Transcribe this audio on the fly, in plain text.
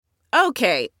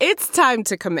Okay, it's time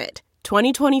to commit.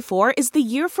 2024 is the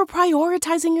year for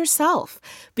prioritizing yourself.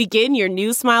 Begin your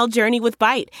new smile journey with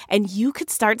Byte, and you could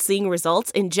start seeing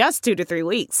results in just 2 to 3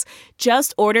 weeks.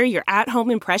 Just order your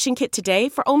at-home impression kit today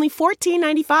for only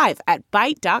 $14.95 at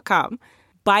Byte.com.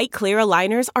 Byte Clear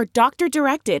aligners are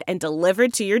doctor-directed and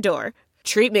delivered to your door.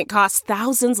 Treatment costs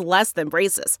thousands less than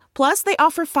braces. Plus, they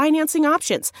offer financing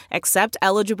options, accept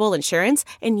eligible insurance,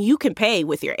 and you can pay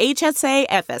with your HSA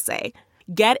FSA.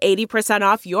 Get 80%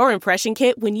 off your impression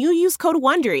kit when you use code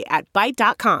WONDERY at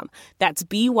Byte.com. That's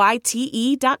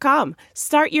BYTE.com.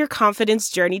 Start your confidence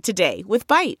journey today with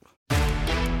Byte.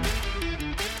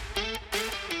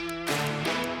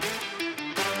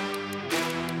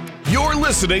 You're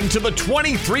listening to the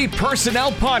 23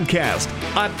 Personnel Podcast,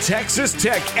 a Texas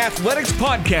Tech athletics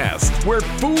podcast where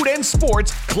food and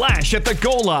sports clash at the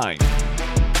goal line.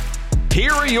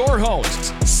 Here are your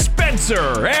hosts,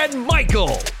 Spencer and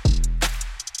Michael.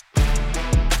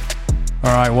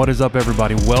 All right, what is up,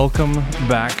 everybody? Welcome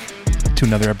back to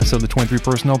another episode of the 23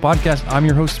 Personnel Podcast. I'm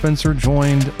your host, Spencer,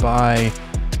 joined by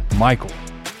Michael.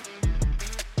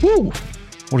 Woo!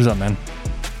 What is up, man?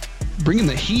 Bringing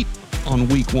the heat on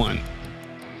week one.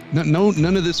 No,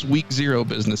 none of this week zero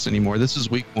business anymore. This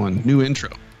is week one. New intro.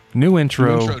 New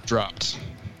intro dropped.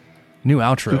 New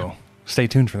outro. Stay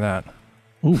tuned for that.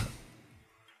 Ooh.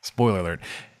 Spoiler alert.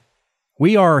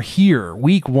 We are here,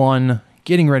 week one,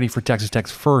 getting ready for Texas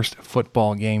Tech's first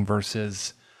football game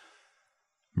versus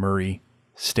Murray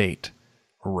State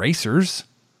Racers.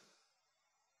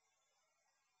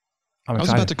 I was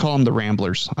about to call them the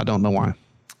Ramblers. I don't know why.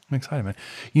 I'm excited, man.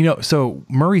 You know, so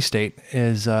Murray State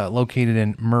is located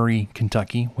in Murray,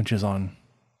 Kentucky, which is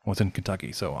what's in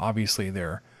Kentucky. So obviously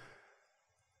their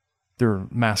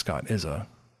mascot is a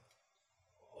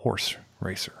horse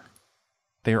racer.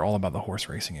 They are all about the horse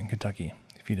racing in Kentucky,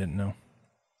 if you didn't know.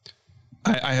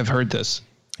 I have heard this.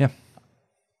 Yeah.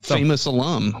 So, famous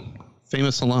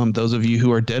alum. Those of you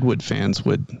who are Deadwood fans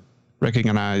would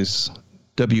recognize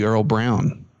W. Earl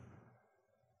Brown.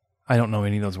 I don't know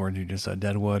any of those words you just said.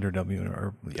 Deadwood or W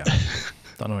or yeah.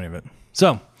 Don't know any of it.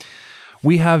 So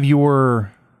we have we're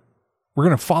going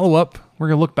to follow up. We're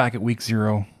going to look back at week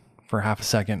 0 for half a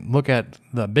second. Look at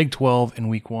the Big 12 in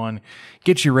week 1.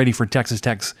 Get you ready for Texas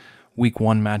Tech's week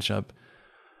 1 matchup.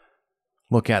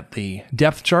 Look at the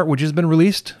depth chart, which has been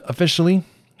released officially,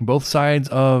 both sides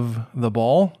of the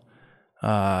ball.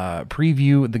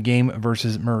 Preview the game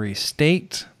versus Murray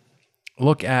State.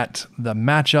 Look at the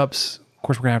matchups. Of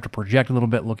course, we're going to have to project a little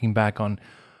bit, looking back on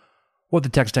what the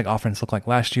Texas Tech offense looked like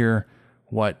last year,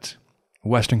 what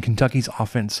Western Kentucky's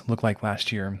offense looked like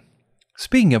last year.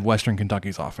 Speaking of Western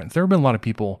Kentucky's offense, there have been a lot of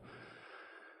people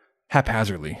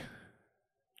haphazardly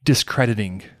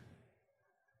discrediting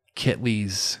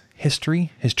Kitley's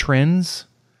history, his trends,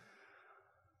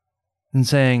 and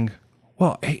saying,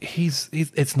 well, he's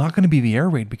it's not going to be the air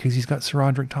raid because he's got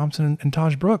SaRodorick Thompson and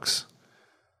Taj Brooks.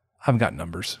 I've got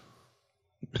numbers.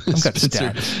 I've got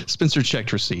stats. Spencer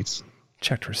checked receipts.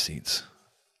 Checked receipts.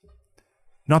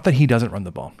 Not that he doesn't run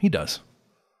the ball. He does.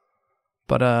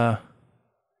 But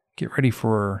get ready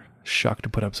for Shuck to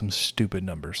put up some stupid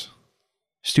numbers.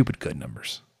 Stupid good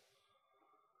numbers.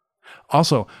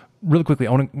 Also, really quickly,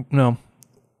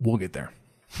 we'll get there.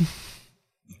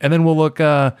 And then we'll look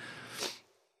not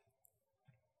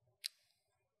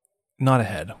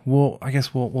ahead. I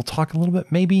guess we'll talk a little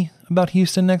bit maybe about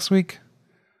Houston next week.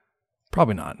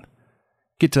 Probably not.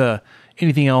 Get to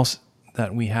anything else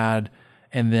that we had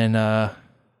and then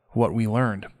what we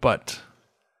learned. But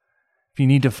if you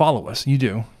need to follow us, you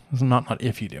do. Not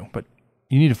if you do, but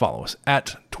you need to follow us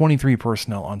at 23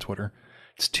 Personnel on Twitter.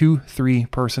 It's 23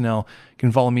 Personnel. You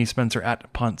can follow me, Spencer,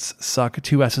 at Punts Suck.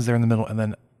 2 S's there in the middle, and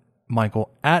then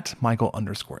Michael at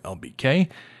Michael_LBK.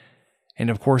 And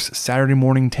of course, Saturday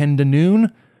morning, 10 to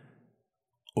noon,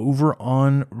 over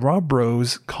on Rob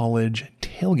Bros College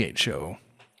Tailgate Show.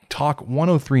 Talk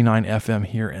 103.9 FM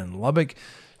here in Lubbock,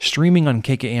 streaming on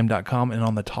kkam.com and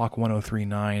on the Talk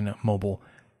 103.9 mobile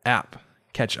app.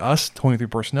 Catch us, 23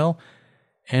 Personnel,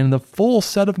 and the full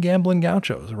set of Gambling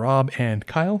Gauchos, Rob and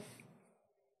Kyle.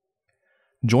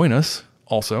 Join us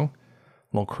also, a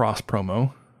little cross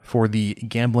promo, for the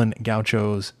Gambling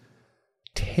Gauchos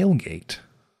tailgate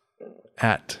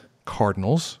at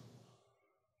Cardinals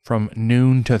from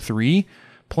noon to 3.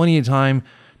 Plenty of time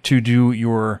to do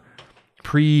your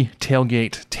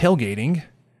pre-tailgate tailgating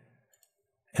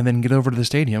and then get over to the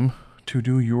stadium to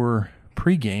do your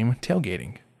pre-game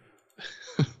tailgating.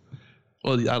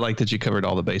 Well, I like that you covered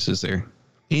all the bases there.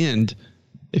 And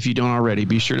if you don't already,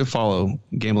 be sure to follow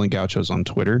Gambling Gauchos on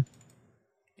Twitter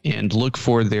and look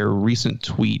for their recent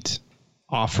tweet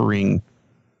offering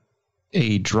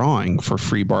a drawing for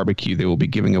free barbecue. They will be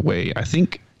giving away, I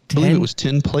believe it was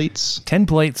 10 plates. 10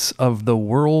 plates of the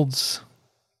world's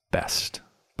best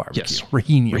barbecue. Yes.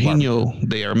 Rajinho.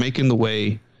 They are making the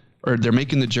way, or they're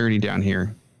making the journey down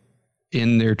here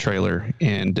in their trailer.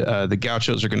 And the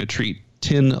Gauchos are going to treat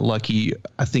 10 lucky,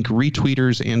 I think,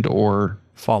 retweeters and or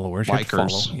followers.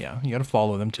 Likers. Yeah, you got to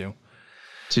follow them too.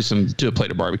 To a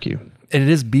plate of barbecue. And it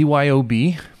is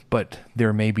BYOB, but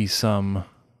there may be some,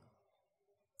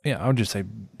 I would just say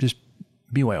just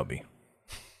BYOB.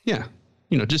 Yeah.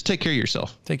 Just take care of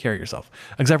yourself. Take care of yourself.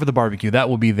 Except for the barbecue. That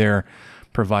will be there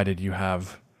provided you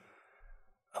have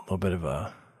a little bit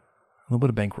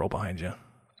of bankroll behind you to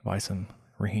buy some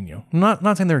Rajinho.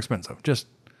 Not saying they're expensive. Just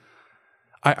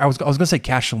I was going to say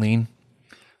cashlene.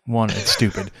 One, it's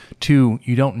stupid. Two,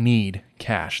 you don't need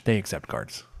cash. They accept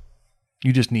cards.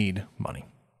 You just need money.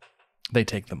 They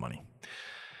take the money.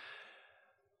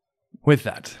 With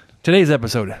that, today's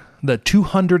episode, the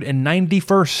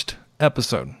 291st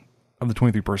episode of the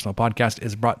 23 Personnel Podcast,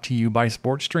 is brought to you by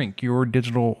Sports Drink, your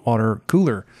digital water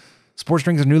cooler. Sports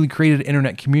Drink is a newly created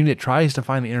internet community that tries to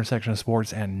find the intersection of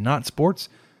sports and not sports.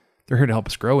 They're here to help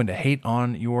us grow and to hate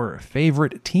on your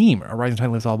favorite team. A rising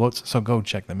tide lifts all boats, so go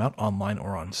check them out online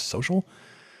or on social.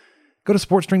 Go to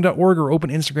sportsdrink.org or open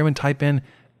Instagram and type in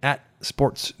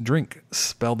 @sportsdrink,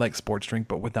 spelled like sports drink,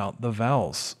 but without the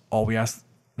vowels. All we ask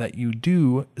that you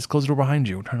do is close the door behind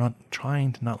you. We're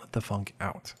trying to not let the funk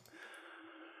out.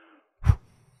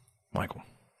 Michael,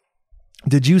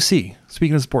 did you see,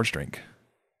 speaking of Sports Drink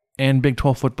and Big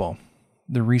 12 football,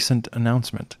 the recent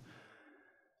announcement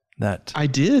that I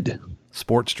did.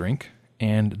 Sports Drink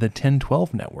and the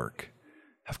 10-12 network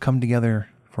have come together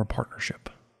for a partnership?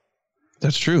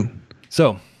 That's true.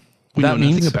 So we know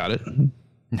nothing about it,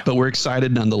 but we're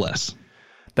excited nonetheless.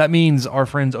 That means our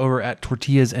friends over at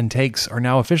Tortillas and Takes are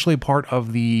now officially part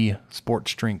of the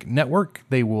Sports Drink network.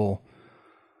 They will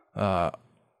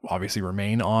obviously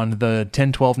remain on the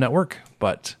 10-12 network,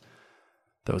 but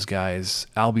those guys,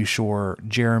 Albie Shore,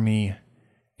 Jeremy,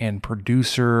 and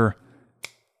producer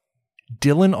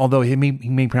Dylan, although he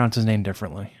may pronounce his name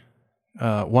differently.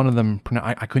 One of them,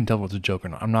 I couldn't tell if it was a joke or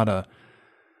not.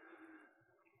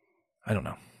 I don't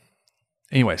know.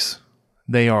 Anyways,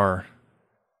 they are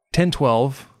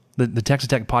 10-12, the Texas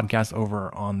Tech podcast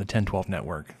over on the 10-12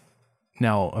 network.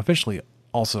 Now officially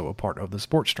also a part of the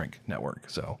Sports Drink network.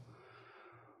 So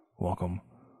welcome.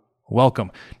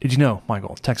 Did you know,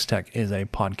 Michael, Texas Tech is a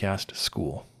podcast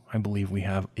school? I believe we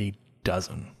have a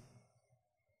dozen.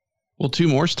 Well, 2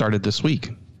 more started this week.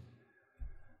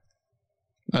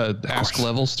 Ask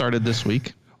Level started this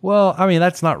week. Well, I mean,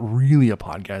 that's not really a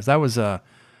podcast. That was it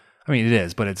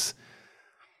is, but it's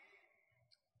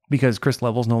because Chris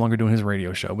Level's no longer doing his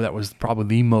radio show, but that was probably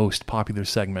the most popular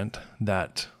segment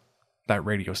that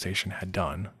radio station had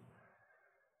done.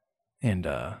 And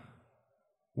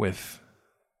with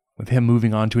him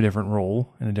moving on to a different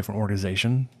role in a different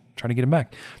organization, trying to get him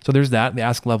back. So there's that, the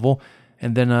Ask Level.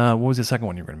 And then what was the second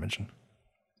one you were going to mention?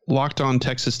 Locked On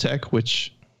Texas Tech,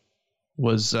 which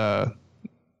was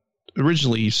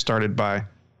originally started by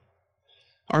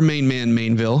our main man,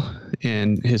 Mainville,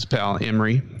 and his pal,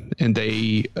 Emery. And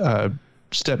they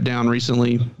stepped down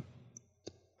recently,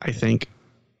 I think.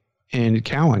 And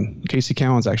Casey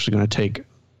Cowan's actually going to take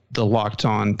the Locked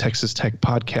On Texas Tech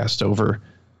podcast over.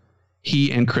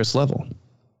 He and Chris Level.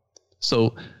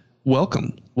 So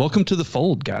welcome to the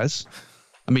fold, guys.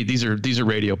 I mean, these are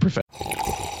radio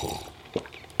professionals.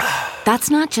 That's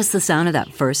not just the sound of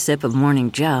that first sip of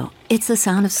Morning Joe. It's the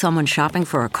sound of someone shopping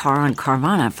for a car on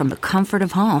Carvana from the comfort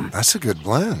of home. That's a good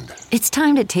blend. It's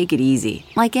time to take it easy,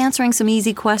 like answering some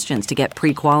easy questions to get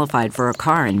pre-qualified for a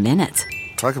car in minutes.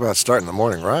 Talk about starting the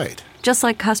morning right. Just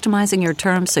like customizing your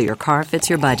terms so your car fits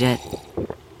your budget.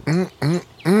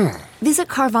 Visit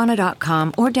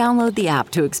Carvana.com or download the app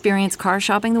to experience car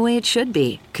shopping the way it should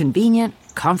be. Convenient,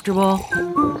 comfortable.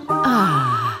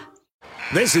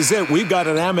 This is it. We've got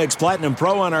an Amex Platinum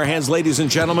Pro on our hands, ladies and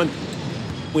gentlemen.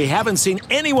 We haven't seen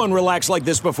anyone relax like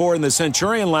this before in the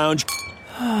Centurion Lounge.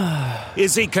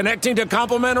 Is he connecting to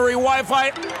complimentary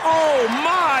Wi-Fi? Oh,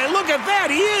 my. Look at that.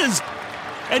 He is.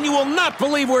 And you will not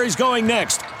believe where he's going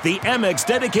next. The Amex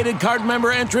dedicated card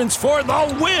member entrance for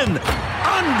the win.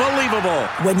 Unbelievable.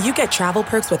 When you get travel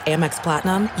perks with Amex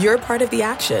Platinum, you're part of the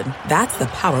action. That's the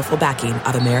powerful backing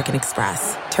of American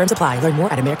Express. Terms apply. Learn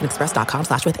more at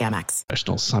americanexpress.com/withAmex.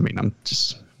 Professionals. I mean, I'm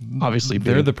just obviously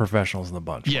they're the professionals in the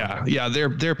bunch. Yeah,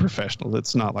 they're professional.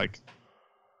 It's not like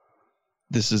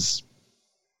this is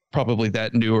probably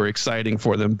that new or exciting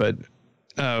for them, but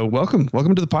welcome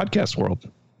to the podcast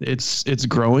world. It's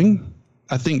growing.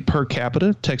 I think per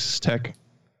capita, Texas Tech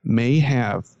may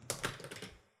have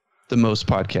the most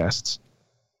podcasts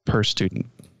per student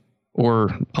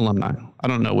or alumni. I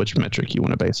don't know which metric you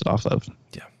want to base it off of.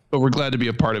 Yeah. But we're glad to be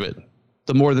a part of it.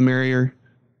 The more the merrier.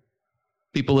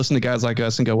 People listen to guys like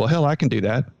us and go, well, hell, I can do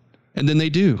that. And then they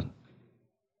do.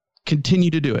 Continue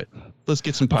to do it. Let's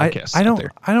get some podcasts out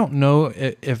there. I don't know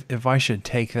if I should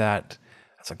take that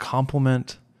as a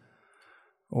compliment,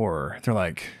 or they're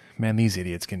like, man, these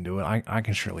idiots can do it. I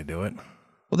can surely do it.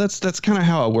 Well, that's kind of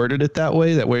how I worded it that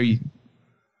way. That way,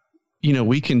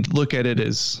 we can look at it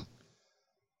as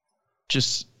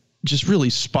just really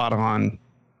spot on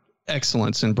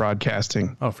excellence in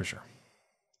broadcasting. Oh, for sure.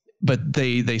 But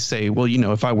they say, well,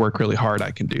 if I work really hard, I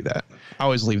can do that. I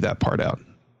always leave that part out.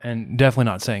 And definitely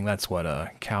not saying that's what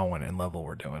Cowan and Level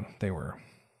were doing. They were,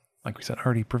 like we said,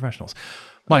 hardy professionals.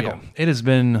 Michael, It has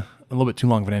been a little bit too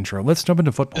long of an intro. Let's jump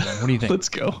into football, man. What do you think? Let's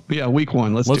go. Yeah, week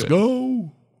 1. Let's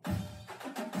go.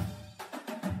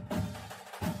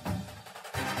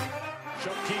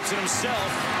 Chuck keeps it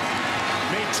himself.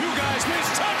 Made 2 guys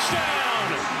miss. Touchdown!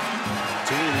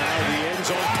 To now the end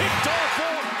zone. Picked off.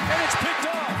 And it's picked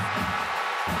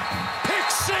off. Pick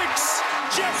 6.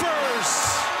 Jeffers.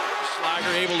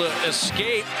 Schlager able to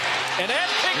escape. And then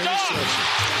picked off.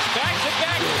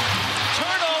 Back-to-back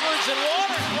turnovers and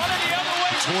Waters running the other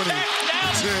way. 20, Back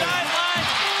down the 10, sideline.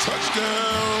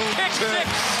 touchdown. Pick 6.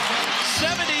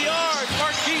 70 yards.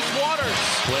 Marquise Waters.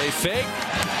 Play fake.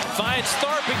 Finds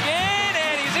Tharp again.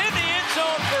 And he's in the end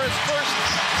zone for his first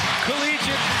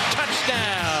collegiate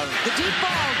touchdown. The deep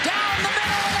ball down the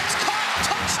middle. And it's caught.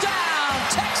 Touchdown.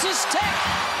 Texas Tech.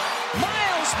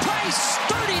 Miles Price.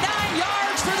 39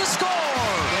 yards for the score.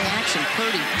 Great action.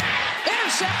 Purdy.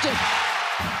 Intercepted.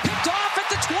 Picked off at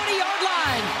the 20-yard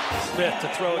line. Smith to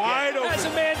throw again. Has a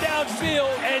man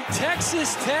downfield, and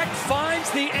Texas Tech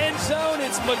finds the end zone.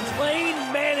 It's McLean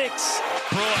Mannix.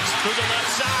 Brooks through the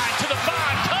left side to the 5.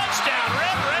 Touchdown,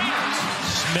 Red Raiders.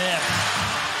 Smith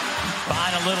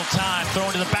buying a little time,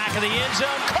 throwing to the back of the end zone.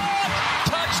 Caught.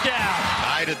 Touchdown.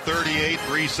 Tied at 38,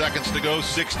 3 seconds to go,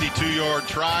 62-yard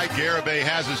try. Garibay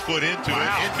has his foot into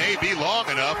it. It may be long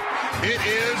enough. It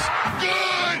is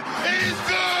good. It is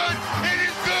good. It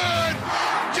is good.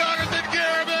 Jonathan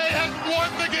Garibay has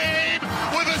won the game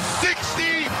with a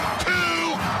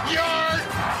 62-yard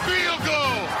field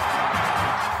goal.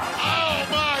 Oh,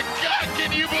 my God.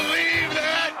 Can you believe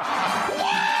that?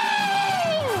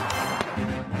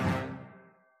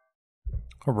 Woo!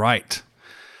 All right.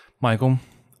 Michael,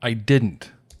 I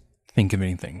didn't think of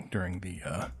anything during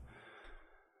the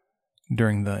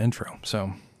intro,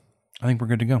 so I think we're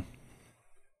good to go.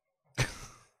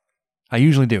 I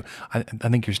usually do. I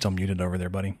think you're still muted over there,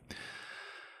 buddy.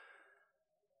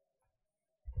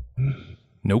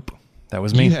 Nope, that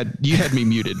was me. You had me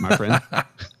muted, my friend.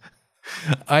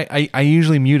 I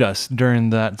usually mute us during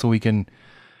that so we can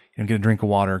get a drink of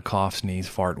water, cough, sneeze,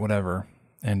 fart, whatever,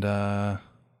 and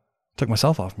took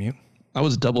myself off mute. I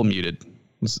was double muted.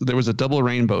 There was a double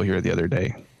rainbow here the other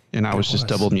day, and I was just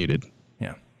double muted.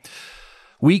 Yeah.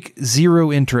 Week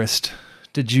 0 interest.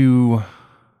 Did you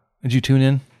tune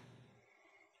in?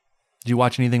 Did you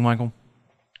watch anything, Michael?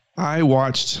 I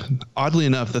watched, oddly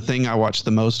enough, the thing I watched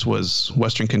the most was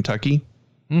Western Kentucky.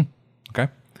 Okay.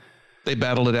 They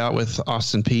battled it out with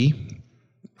Austin Peay,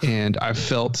 and I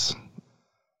felt,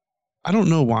 I don't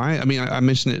know why. I mean, I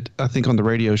mentioned it, I think, on the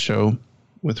radio show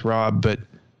with Rob, but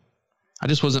I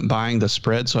just wasn't buying the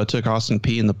spread, so I took Austin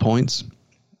Peay in the points,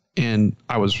 and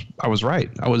I was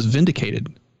right. I was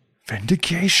vindicated.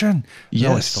 Vindication.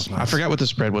 Yes. I forgot what the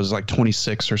spread was, like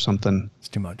 26 or something. It's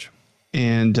too much.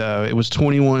 And it was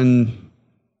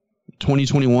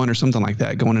 20-21 or something like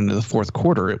that going into the fourth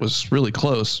quarter. It was really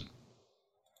close.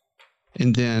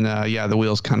 And then, the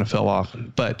wheels kind of fell off.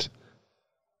 But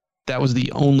that was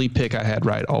the only pick I had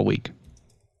right all week.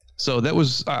 So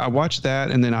I watched that,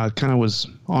 and then I kind of was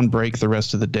on break the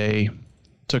rest of the day.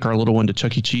 Took our little one to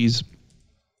Chuck E. Cheese.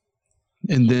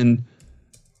 And then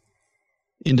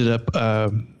ended up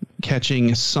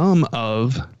catching some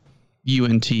of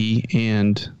UNT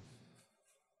and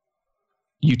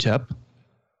UTEP.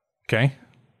 Okay.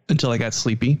 Until I got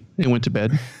sleepy and went to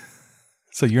bed.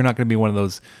 So you're not going to be one of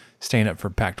those staying up for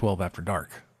Pac-12 after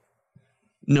dark.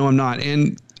 No, I'm not.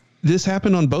 And this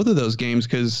happened on both of those games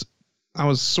because I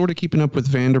was sort of keeping up with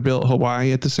Vanderbilt,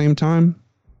 Hawaii at the same time.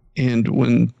 And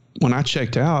when I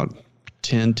checked out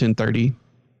 10:30,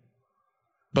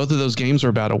 both of those games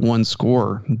were about a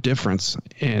 1-score difference.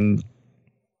 And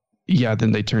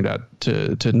then they turned out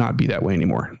to not be that way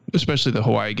anymore, especially the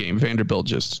Hawaii game. Vanderbilt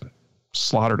just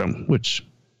slaughtered them, which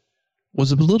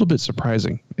was a little bit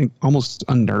surprising and almost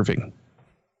unnerving.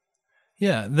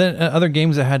 Yeah. Then other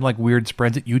games that had like weird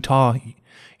spreads at Utah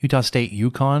State,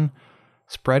 UConn.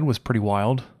 Spread was pretty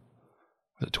wild.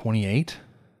 Was it 28?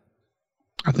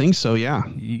 I think so, yeah.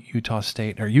 Utah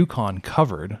State or UConn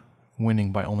covered,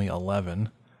 winning by only 11.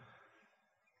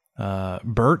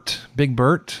 Big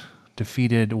Bert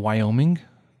defeated Wyoming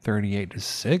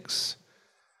 38-6.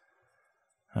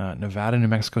 Nevada, New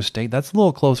Mexico State. That's a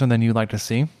little closer than you'd like to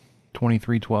see.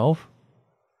 23-12.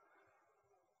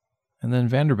 And then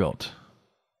Vanderbilt.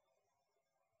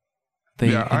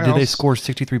 Did they score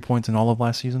 63 points in all of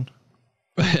last season?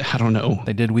 I don't know.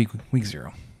 They did week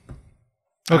 0.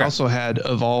 Okay. I also had,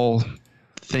 of all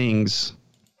things,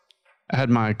 I had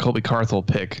my Colby Carthel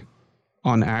pick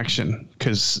on Action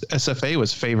because SFA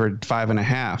was favored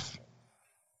 5.5,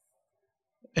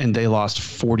 and they lost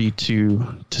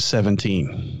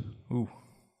 42-17. Ooh,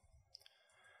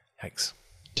 yikes!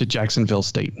 To Jacksonville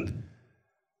State.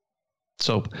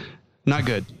 So, not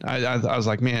good. I was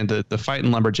like, man, the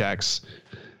Fighting Lumberjacks,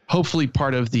 hopefully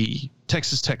part of the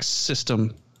Texas Tech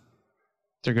system.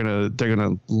 They're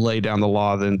gonna lay down the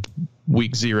law then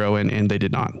week 0, and they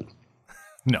did not.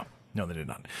 No, they did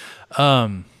not.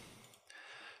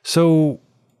 So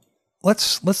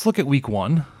let's look at week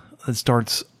 1. It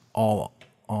starts all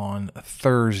on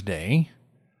Thursday.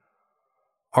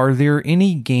 Are there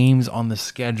any games on the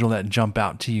schedule that jump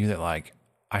out to you that like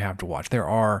I have to watch? There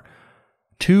are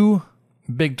 2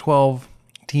 Big 12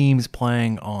 teams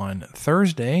playing on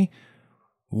Thursday,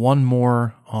 1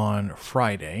 more on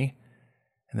Friday.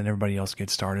 And then everybody else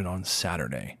gets started on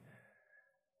Saturday.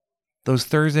 Those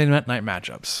Thursday night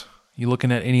matchups, you looking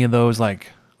at any of those? Like,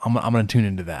 I'm going to tune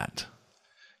into that.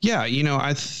 Yeah,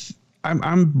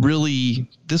 I'm really.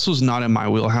 This was not in my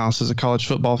wheelhouse as a college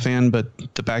football fan, but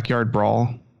the Backyard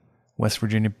Brawl, West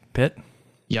Virginia Pitt.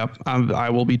 Yep, I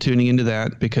will be tuning into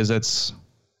that because it's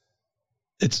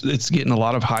getting a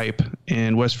lot of hype,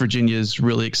 and West Virginia is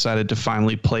really excited to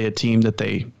finally play a team that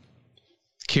they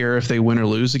care if they win or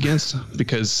lose against,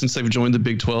 because since they've joined the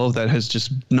Big 12, that has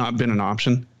just not been an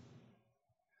option.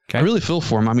 Okay. I really feel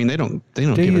for them. I mean, they don't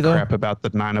give a crap about the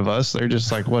 9 of us. They're just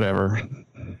like, whatever.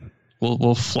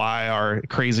 We'll fly our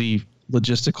crazy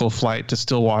logistical flight to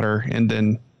Stillwater and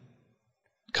then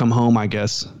come home, I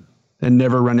guess, and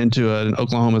never run into an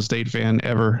Oklahoma State fan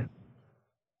ever.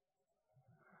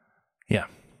 Yeah.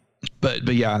 But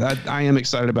yeah, I am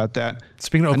excited about that.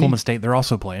 Speaking of Oklahoma State, they're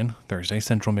also playing Thursday,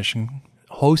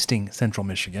 hosting Central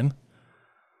Michigan.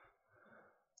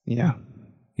 Yeah.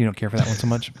 You don't care for that one so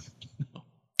much?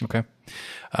 Okay.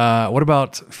 What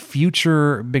about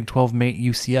future Big 12 mate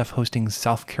UCF hosting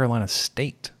South Carolina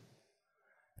State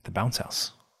at the Bounce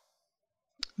House?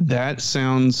 That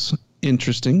sounds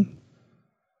interesting.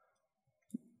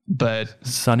 But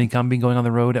Sonny Cumbie going on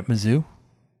the road at Mizzou?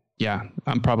 Yeah,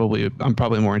 I'm probably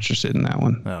more interested in that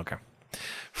one. Okay.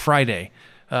 Friday.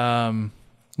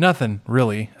 Nothing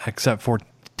really except for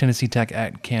Tennessee Tech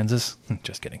at Kansas.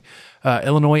 Just kidding.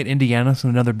 Illinois at Indiana, so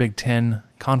another Big Ten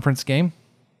conference game.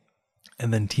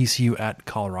 And then TCU at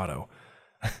Colorado.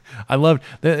 I loved,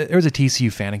 there was a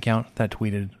TCU fan account that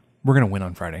tweeted, "We're going to win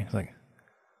on Friday." It's like,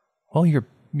 well,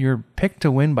 you're picked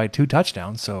to win by 2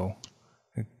 touchdowns, so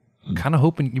kind of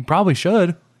hoping you probably should.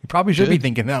 You probably should be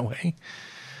thinking that way.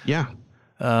 Yeah.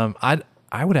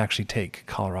 I would actually take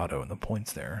Colorado in the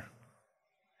points there.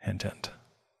 Hint.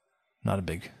 Not a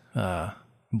big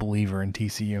believer in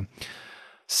TCU.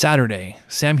 Saturday,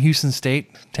 Sam Houston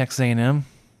State, Texas A&M.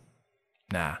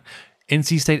 Nah.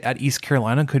 NC State at East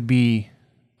Carolina could be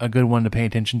a good one to pay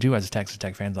attention to. As Texas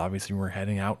Tech fans, obviously, we're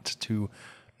heading out to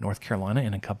North Carolina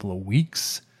in a couple of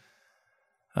weeks.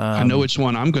 I know which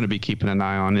one I'm going to be keeping an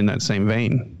eye on in that same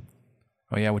vein.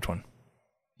 Oh, yeah, which one?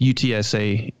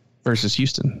 UTSA versus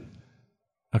Houston.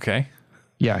 Okay.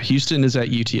 Yeah, Houston is at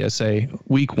UTSA,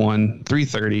 week 1,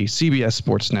 3:30, CBS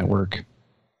Sports Network.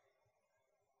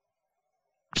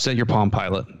 Set your Palm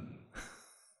Pilot.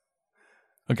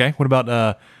 Okay, what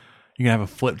about you gonna have a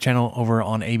flip channel over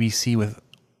on ABC with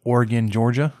Oregon,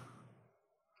 Georgia?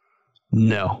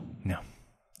 No.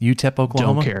 UTEP,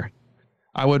 Oklahoma? Don't care.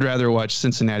 I would rather watch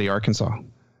Cincinnati, Arkansas.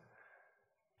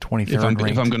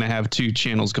 23rd if I'm going to have 2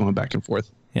 channels going back and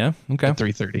forth. Yeah, okay. At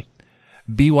 3:30.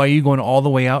 BYU going all the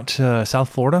way out to South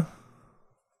Florida?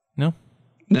 No?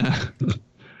 Nah.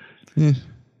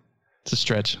 It's a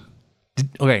stretch.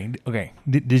 Okay.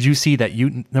 Did you see that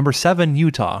number 7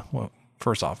 Utah? Well,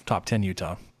 first off, top 10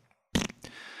 Utah.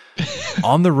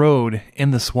 On the road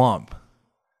in the swamp,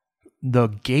 the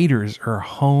Gators are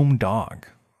home dog.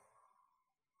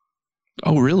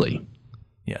 Oh, really?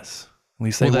 Yes. At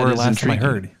least they were last time I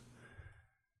heard.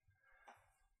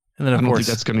 And then, of I don't course, think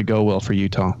that's going to go well for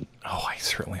Utah. Oh, I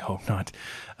certainly hope not.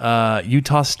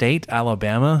 Utah State,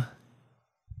 Alabama.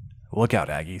 Look out,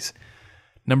 Aggies.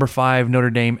 Number 5, Notre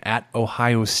Dame at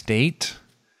Ohio State.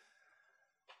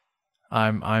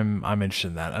 I'm interested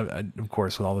in that. Of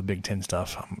course, with all the Big Ten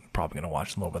stuff, I'm probably going to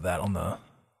watch a little bit of that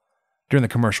during the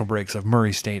commercial breaks of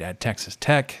Murray State at Texas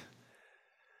Tech.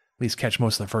 At least catch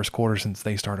most of the first quarter since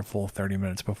they start a full 30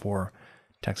 minutes before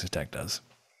Texas Tech does.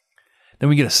 Then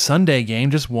we get a Sunday game,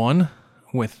 just one,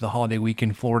 with the holiday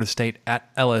weekend, Florida State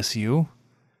at LSU.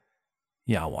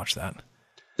 Yeah, I'll watch that.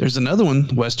 There's another one.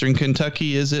 Western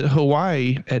Kentucky is at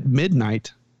Hawaii at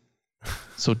midnight.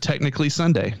 So technically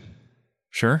Sunday.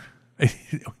 Sure.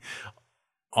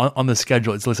 on the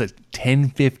schedule, it's listed at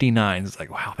 10:59. It's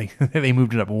like, wow, they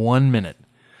moved it up 1 minute.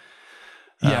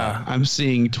 Yeah, I'm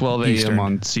seeing 12 a.m. Eastern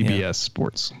on CBS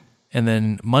Sports. And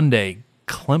then Monday,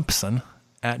 Clemson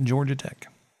at Georgia Tech.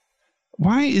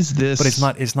 Why is this?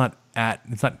 But it's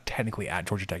not technically at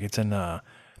Georgia Tech. It's in the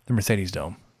Mercedes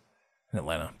Dome in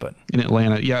Atlanta. But in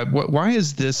Atlanta, yeah. Why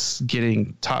is this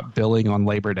getting top billing on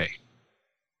Labor Day?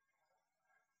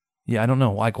 Yeah, I don't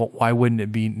know. Like, why wouldn't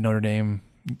it be Notre Dame,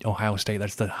 Ohio State?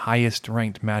 That's the highest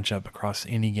ranked matchup across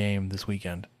any game this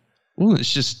weekend. Well,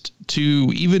 it's just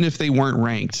even if they weren't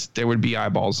ranked, there would be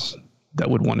eyeballs that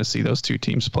would want to see those two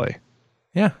teams play.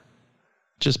 Yeah.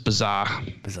 Just bizarre.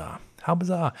 Bizarre. How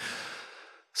bizarre.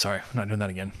 Sorry, I'm not doing that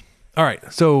again. All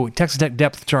right, so Texas Tech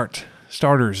depth chart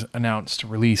starters announced,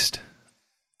 released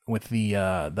with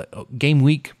the game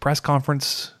week press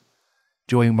conference.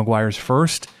 Joey McGuire's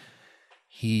first.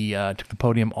 He took the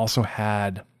podium, also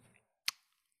had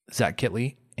Zach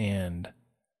Kitley and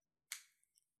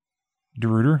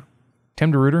Tim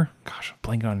DeRuyter. Gosh, I'm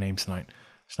blanking on names tonight.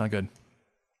 It's not good.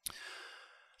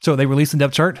 So they released the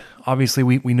depth chart. Obviously,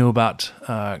 we knew about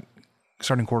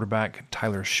starting quarterback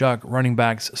Tyler Shuck, running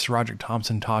backs Sarajic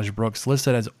Thompson, Taj Brooks,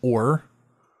 listed as or.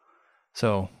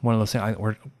 So one of those things,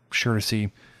 we're sure to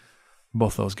see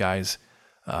both those guys.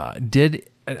 I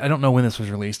don't know when this was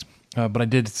released, but I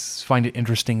did find it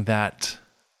interesting that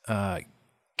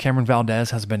Cameron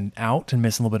Valdez has been out and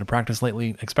missed a little bit of practice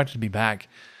lately, expected to be back.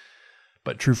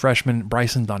 But true freshman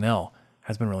Bryson Donnell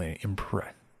has been really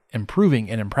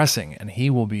improving and impressing, and he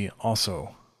will be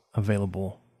also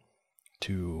available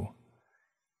to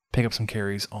pick up some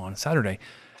carries on Saturday.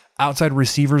 Outside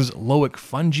receivers, Loic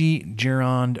Fungi,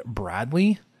 Gerard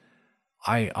Bradley.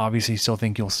 I obviously still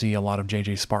think you'll see a lot of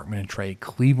J.J. Sparkman and Trey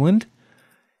Cleveland.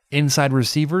 Inside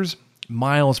receivers,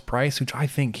 Miles Price, which I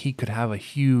think he could have a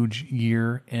huge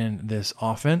year in this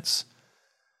offense.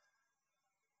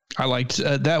 I liked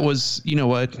that was, you know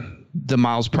what? The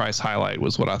Miles Price highlight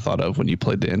was what I thought of when you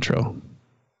played the intro.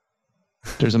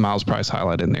 There's a Miles Price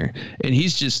highlight in there. And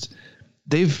he's just,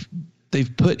 they've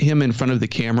put him in front of the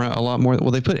camera a lot more.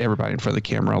 Well, they put everybody in front of the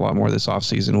camera a lot more this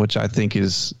offseason, which I think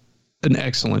is an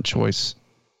excellent choice.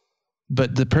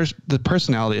 But the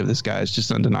personality of this guy is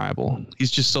just undeniable.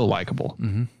 He's just so likable.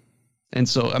 Mm-hmm. And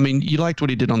so, I mean, you liked what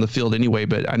he did on the field anyway,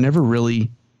 but I never really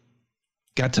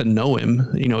got to know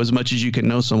him, as much as you can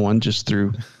know someone just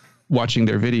through watching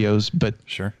their videos. But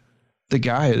sure, the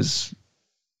guy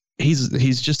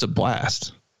he's just a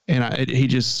blast. And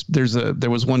there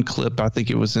was one clip, I think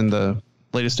it was in the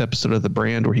latest episode of The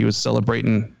Brand, where he was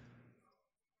celebrating,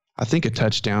 I think, a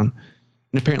touchdown.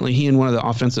 And apparently he and one of the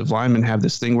offensive linemen have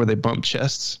this thing where they bump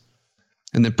chests,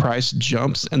 and then Price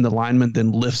jumps and the lineman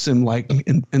then lifts him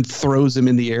and throws him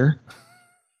in the air.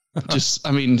 Just,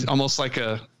 I mean, almost like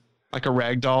a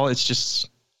rag doll. It's just,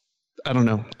 I don't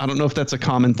know. I don't know if that's a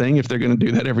common thing, if they're going to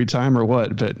do that every time or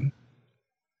what, but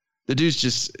the dude's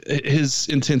just, his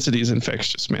intensity is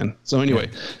infectious, man. So anyway,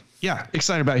 yeah,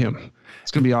 excited about him.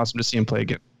 It's going to be awesome to see him play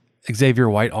again. Xavier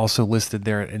White also listed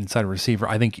there at inside receiver.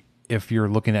 I think if you're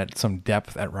looking at some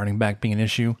depth at running back being an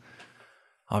issue,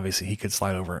 obviously he could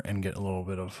slide over and get a little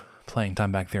bit of playing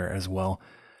time back there as well.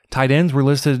 Tight ends were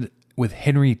listed with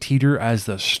Henry Teeter as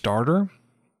the starter,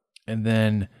 and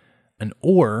then an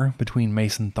or between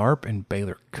Mason Tharp and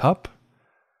Baylor Cupp.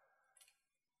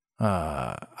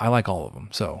 I like all of them,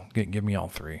 so give me all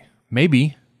three.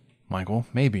 Maybe, Michael,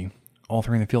 all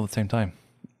three in the field at the same time.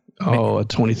 Oh, a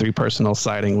 23 personnel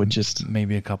sighting would just...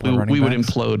 Maybe a couple of running backs. We would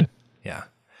implode. Yeah.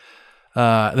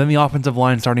 Then the offensive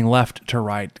line starting left to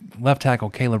right. Left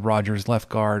tackle, Caleb Rogers. Left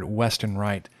guard, Weston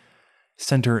Wright.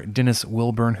 Center, Dennis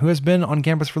Wilburn, who has been on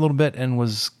campus for a little bit and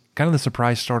was kind of the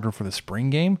surprise starter for the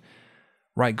spring game.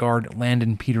 Right guard,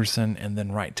 Landon Peterson, and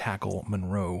then right tackle,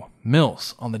 Monroe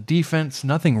Mills. On the defense,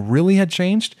 nothing really had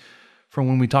changed from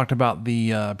when we talked about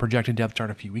the projected depth chart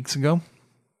a few weeks ago,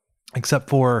 except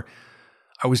for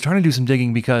I was trying to do some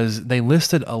digging because they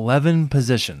listed 11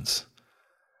 positions,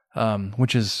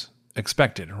 which is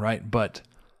expected, right? But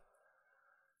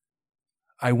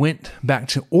I went back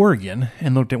to Oregon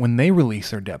and looked at when they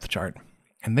released their depth chart,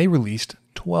 and they released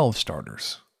 12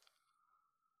 starters.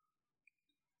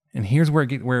 And here's where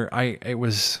it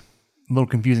was a little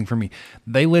confusing for me.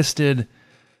 They listed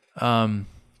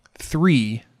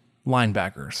 3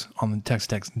 linebackers on the Texas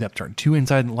Tech depth chart, 2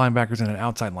 inside linebackers and an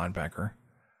outside linebacker.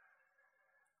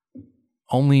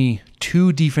 Only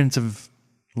 2 defensive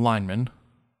linemen,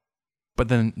 but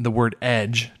then the word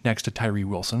edge next to Tyree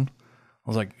Wilson. I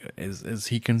was like, is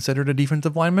he considered a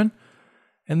defensive lineman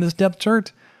in this depth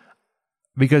chart?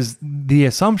 Because the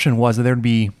assumption was that there'd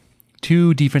be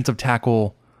 2 defensive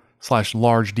tackle /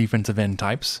 large defensive end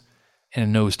types and a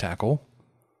nose tackle.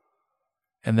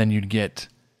 And then you'd get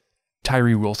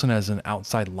Tyree Wilson as an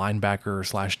outside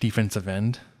linebacker / defensive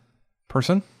end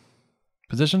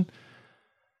position.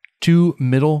 2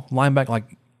 middle linebacker,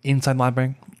 like inside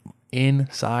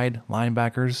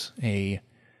linebackers, a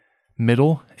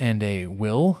middle and a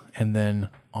will. And then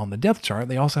on the depth chart,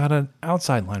 they also had an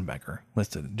outside linebacker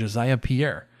listed, Josiah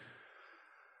Pierre.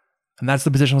 And that's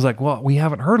the position I was like, well, we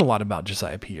haven't heard a lot about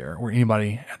Josiah Pierre or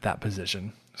anybody at that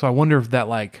position. So I wonder if that,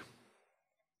 like,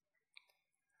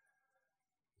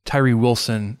 Tyree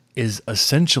Wilson is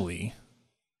essentially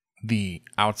the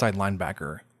outside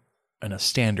linebacker in a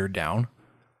standard down.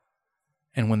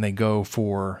 And when they go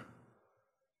for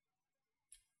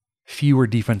fewer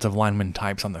defensive lineman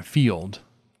types on the field,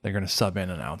 they're going to sub in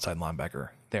an outside linebacker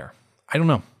there. I don't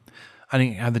know. I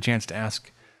didn't have the chance to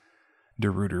ask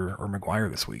DeRuyter or McGuire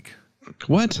this week.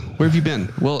 What? Where have you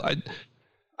been? Well,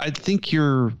 I think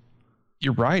you're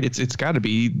right. It's got to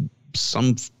be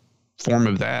some form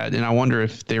of that. And I wonder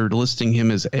if they're listing him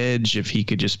as edge, if he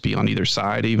could just be on either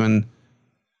side even.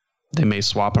 They may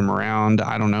swap him around.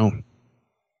 I don't know.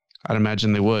 I'd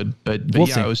imagine they would. But we'll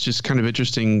see. It was just kind of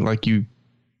interesting, like you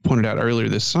pointed out earlier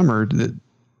this summer,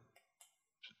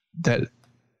 that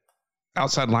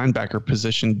outside linebacker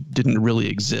position didn't really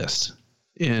exist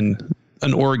in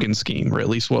an Oregon scheme, or at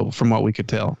least from what we could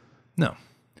tell. No.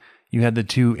 You had the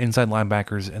 2 inside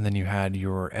linebackers, and then you had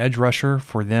your edge rusher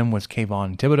for them was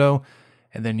Kayvon Thibodeau,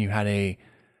 and then you had a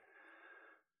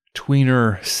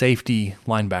tweener safety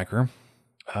linebacker,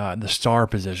 the star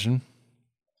position,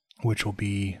 which will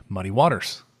be Muddy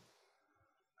Waters.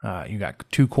 You got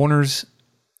 2 corners,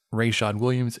 Rayshad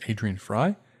Williams, Adrian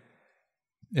Fry,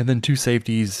 and then 2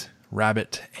 safeties,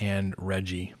 Rabbit and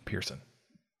Reggie Pearson.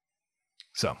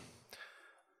 So,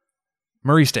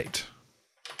 Murray State,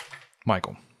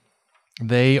 Michael,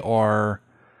 they are,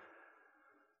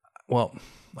 well,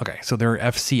 okay, so they're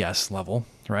FCS level,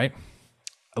 right?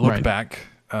 I looked back,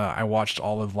 I watched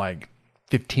all of like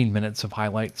 15 minutes of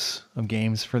highlights of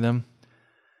games for them.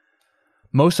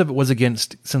 Most of it was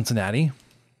against Cincinnati.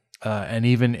 And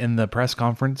even in the press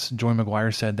conference, Joey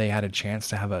McGuire said they had a chance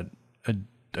to have a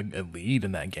lead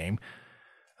in that game.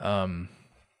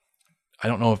 I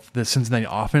don't know if the Cincinnati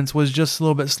offense was just a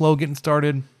little bit slow getting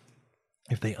started,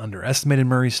 if they underestimated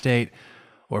Murray State,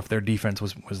 or if their defense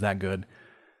was that good.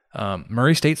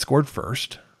 Murray State scored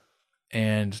first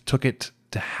and took it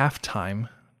to halftime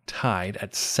tied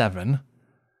at 7.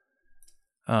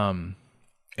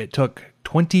 It took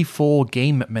 20 full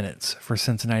game minutes for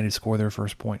Cincinnati to score their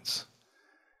first points.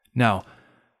 Now,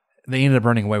 they ended up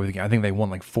running away with the game. I think they won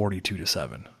like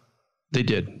 42-7. They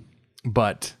did.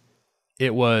 But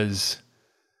it was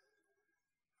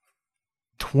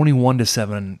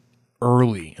 21-7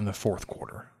 early in the fourth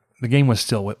quarter. The game was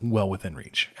still well within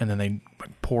reach, and then they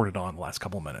poured it on the last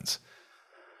couple of minutes.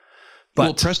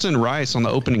 But Preston Rice on the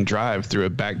opening drive threw a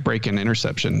back-breaking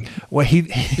interception. Well,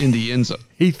 in the end zone.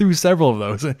 He threw several of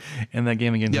those in that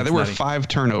game against Cincinnati. There were 5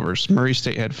 turnovers. Murray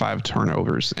State had 5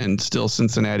 turnovers, and still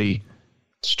Cincinnati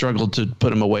struggled to put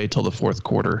them away till the fourth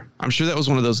quarter. I'm sure that was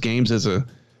one of those games as a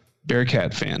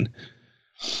Bearcat fan.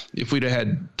 If we'd have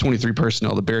had 23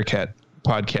 personnel, the Bearcat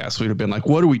podcast, we'd have been like,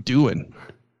 what are we doing?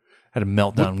 Had a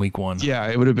meltdown week 1. Yeah,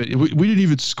 it would have been. We didn't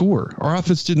even score. Our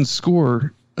offense didn't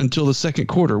score until the second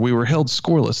quarter. We were held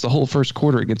scoreless the whole first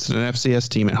quarter against an FCS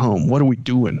team at home. What are we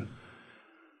doing?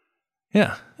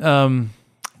 Yeah.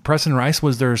 Preston Rice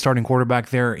was their starting quarterback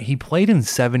there. He played in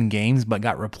 7 games, but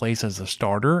got replaced as a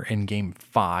starter in game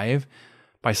 5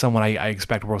 by someone I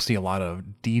expect we'll see a lot of,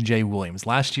 DJ Williams.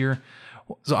 Last year,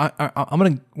 so I'm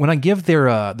gonna, when I give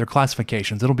their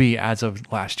classifications, it'll be as of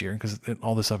last year because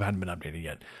all this stuff hadn't been updated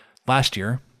yet. Last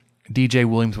year, DJ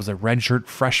Williams was a redshirt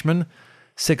freshman,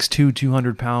 6'2",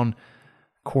 200-pound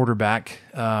quarterback.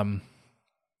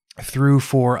 Threw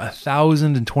for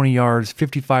 1,020 yards,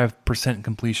 55%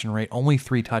 completion rate, only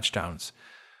 3 touchdowns.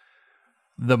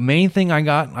 The main thing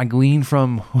I gleaned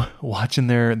from watching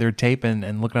their tape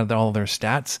and looking at all of their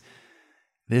stats,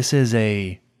 this is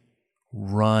a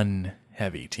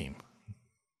run-heavy team.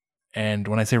 And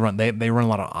when I say run, they run a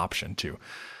lot of option too.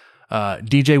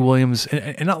 DJ Williams,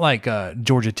 and not like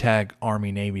Georgia Tech,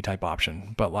 Army, Navy type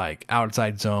option, but like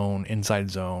outside zone,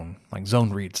 inside zone, like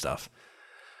zone read stuff.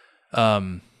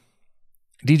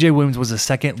 DJ Williams was the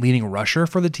second leading rusher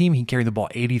for the team. He carried the ball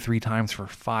 83 times for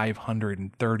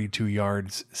 532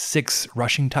 yards, 6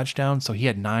 rushing touchdowns. So he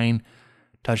had 9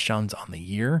 touchdowns on the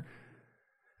year.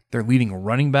 Their leading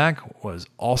running back was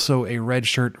also a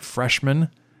redshirt freshman,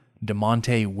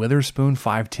 DeMonte Witherspoon,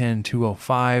 5'10",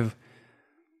 205.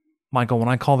 Michael, when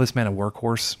I call this man a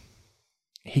workhorse,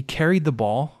 he carried the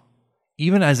ball,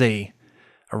 even as a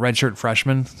redshirt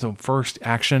freshman, so first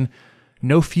action,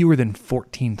 no fewer than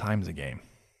 14 times a game.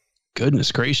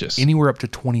 Goodness gracious. Anywhere up to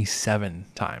 27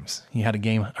 times. He had a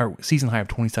game or season high of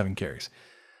 27 carries.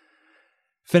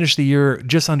 Finished the year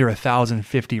just under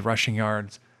 1,050 rushing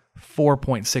yards,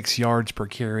 4.6 yards per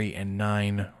carry, and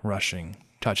 9 rushing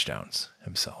touchdowns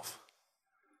himself.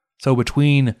 So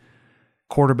between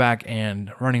quarterback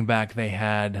and running back, they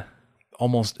had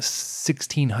almost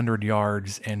 1,600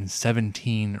 yards and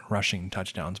 17 rushing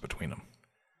touchdowns between them.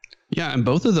 Yeah, and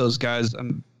both of those guys,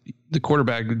 the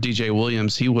quarterback, DJ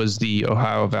Williams, he was the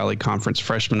Ohio Valley Conference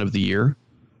Freshman of the Year,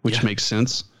 which makes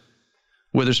sense.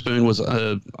 Witherspoon was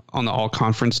on the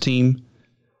all-conference team.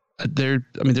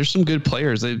 There's some good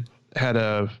players. They had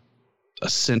a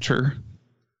center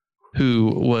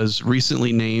who was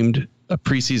recently named a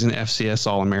preseason FCS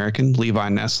All-American, Levi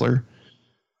Nessler,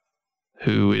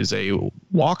 who is a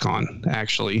walk-on,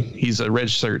 actually. He's a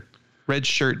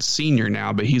redshirt senior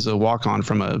now, but he's a walk-on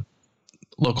from a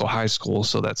local high school,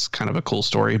 so that's kind of a cool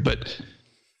story. But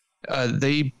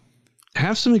they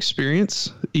have some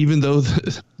experience, even though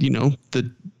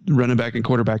the running back and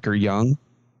quarterback are young,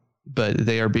 but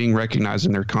they are being recognized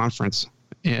in their conference.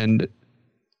 And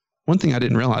one thing I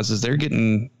didn't realize is they're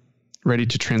getting ready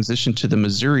to transition to the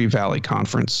Missouri Valley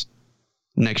Conference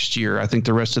next year. I think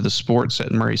the rest of the sports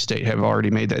at Murray State have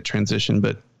already made that transition,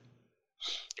 but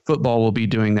football will be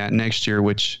doing that next year,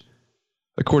 which,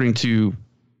 according to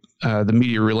the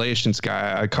media relations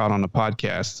guy I caught on the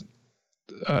podcast,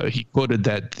 he quoted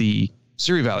that the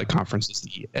Missouri Valley Conference is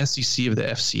the SEC of the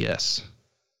FCS.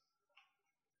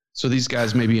 So these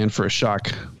guys may be in for a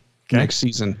shock next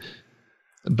season.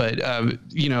 But,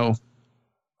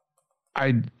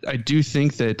 I do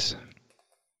think that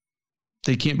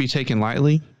they can't be taken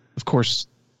lightly. Of course,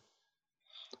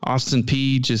 Austin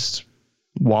Peay just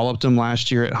walloped them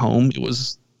last year at home. It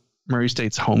was Murray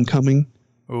State's homecoming.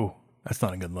 Oh, that's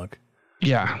not a good look.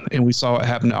 Yeah, and we saw what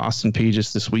happened to Austin Peay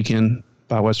just this weekend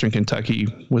by Western Kentucky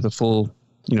with a full,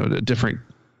 a different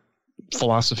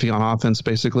philosophy on offense,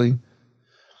 basically.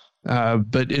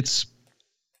 But it's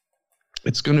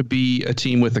going to be a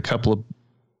team with a couple of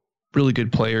really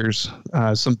good players,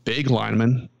 some big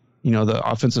linemen. The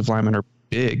offensive linemen are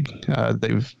big. I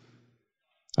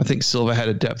think Silva had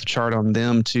a depth chart on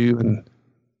them too, and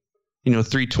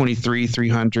 323,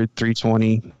 300,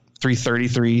 320,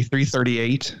 333,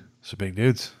 338. Some big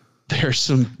dudes. There's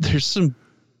some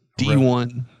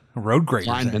D1 road graders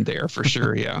linemen there for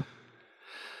sure. Yeah.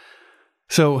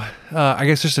 So I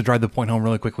guess just to drive the point home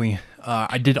really quickly,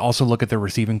 I did also look at their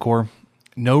receiving core.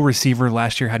 No receiver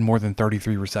last year had more than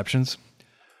 33 receptions,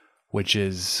 which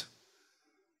is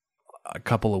a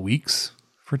couple of weeks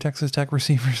for Texas Tech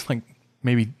receivers, like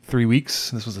maybe 3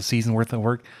 weeks. This was a season worth of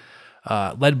work.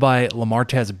 Led by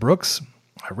Lamartez Brooks,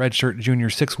 a redshirt junior,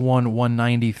 6'1",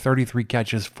 190, 33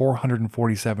 catches,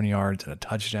 447 yards, and a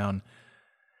touchdown.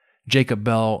 Jacob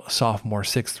Bell, sophomore,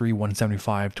 6'3",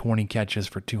 175, 20 catches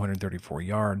for 234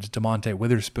 yards. DeMonte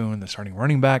Witherspoon, the starting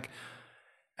running back,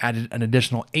 added an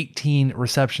additional 18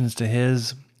 receptions to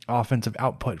his offensive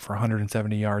output for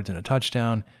 170 yards and a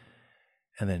touchdown.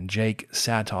 And then Jake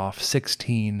Satoff,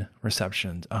 16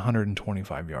 receptions,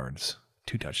 125 yards,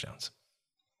 2 touchdowns.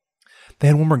 They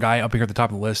had one more guy up here at the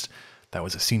top of the list that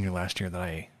was a senior last year that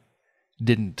I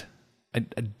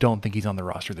don't think he's on the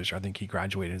roster this year. I think he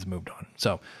graduated and has moved on.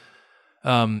 So,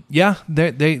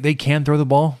 they can throw the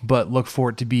ball, but look for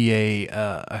it to be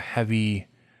a heavy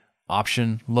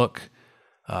option look.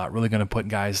 Really going to put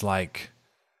guys like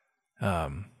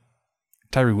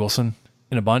Tyree Wilson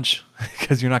in a bunch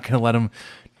because you're not going to let him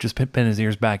just pin his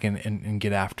ears back and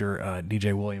get after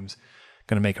DJ Williams.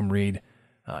 Going to make him read.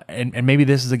 And maybe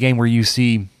this is a game where you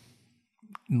see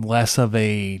less of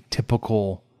a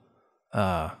typical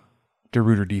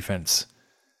DeRuyter defense.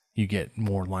 You get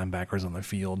more linebackers on the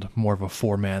field, more of a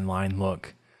 4-man line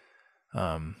look.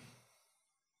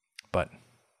 But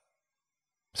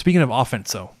speaking of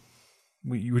offense, though,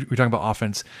 we're talking about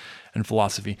offense and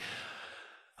philosophy.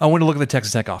 I want to look at the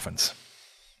Texas Tech offense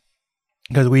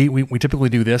because we typically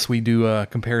do this. We do a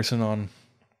comparison on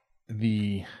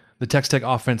the the Texas Tech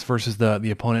offense versus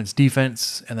the opponent's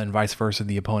defense, and then vice versa,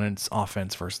 the opponent's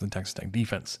offense versus the Texas Tech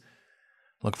defense.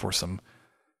 Look for some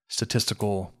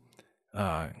statistical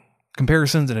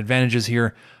comparisons and advantages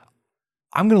here.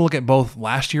 I'm going to look at both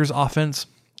last year's offense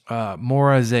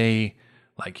more as a,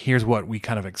 like, here's what we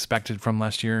kind of expected from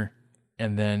last year,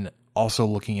 and then also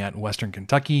looking at Western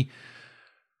Kentucky,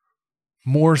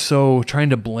 more so trying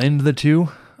to blend the two,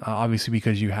 obviously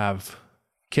because you have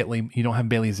Kitley, you don't have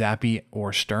Bailey Zappi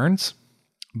or Stearns,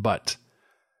 but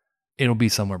it'll be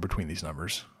somewhere between these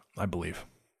numbers, I believe.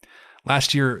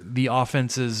 Last year, the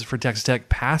offenses for Texas Tech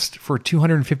passed for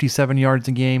 257 yards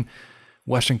a game.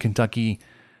 Western Kentucky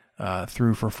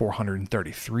threw for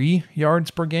 433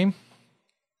 yards per game.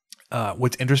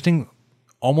 What's interesting,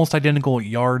 almost identical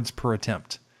yards per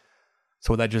attempt.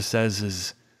 So what that just says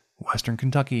is Western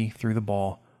Kentucky threw the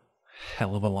ball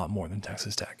hell of a lot more than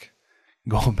Texas Tech.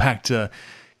 Going back to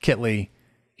Kitley,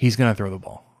 he's going to throw the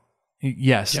ball.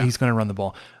 Yes, he's going to run the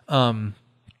ball.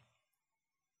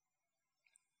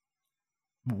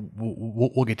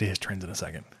 We'll get to his trends in a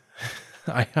second.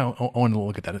 I want to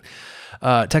look at that.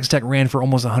 Texas Tech ran for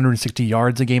almost 160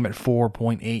 yards a game at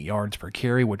 4.8 yards per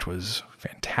carry, which was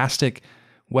fantastic.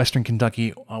 Western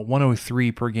Kentucky,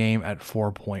 103 per game at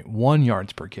 4.1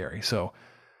 yards per carry. So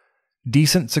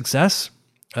decent success.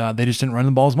 They just didn't run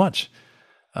the ball as much.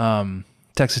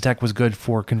 Texas Tech was good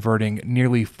for converting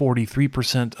nearly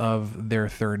 43% of their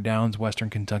third downs. Western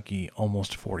Kentucky,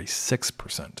 almost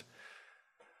 46%.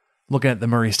 Looking at the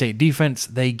Murray State defense,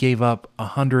 they gave up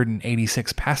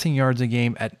 186 passing yards a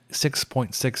game at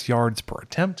 6.6 yards per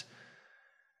attempt.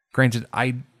 Granted,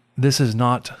 this is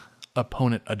not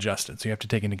opponent adjusted, so you have to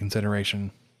take into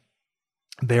consideration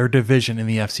their division in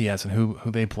the FCS and who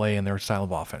they play and their style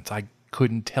of offense. I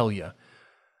couldn't tell you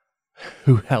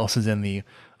who else is in the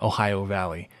Ohio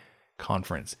Valley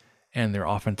Conference and their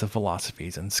offensive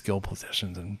philosophies and skill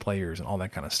positions and players and all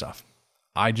that kind of stuff.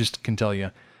 I just can tell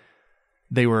you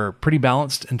they were pretty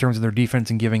balanced in terms of their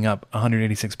defense and giving up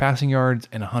 186 passing yards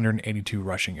and 182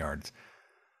 rushing yards.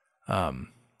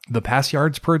 The pass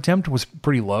yards per attempt was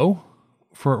pretty low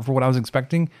for what I was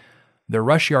expecting. The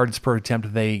rush yards per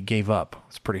attempt they gave up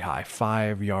was pretty high,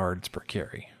 5 yards per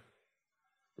carry.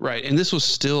 Right, and this was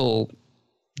still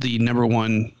the number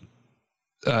one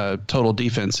total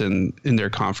defense in their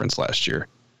conference last year.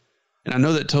 And I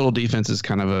know that total defense is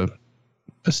kind of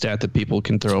a stat that people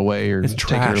can throw away or it's take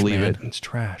trash, it or leave man. it. It's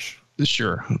trash.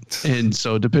 Sure. And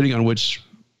so depending on which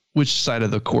side of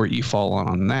the court you fall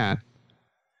on that,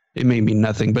 it may mean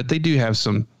nothing. But they do have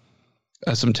some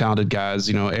talented guys.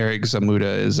 You know, Eric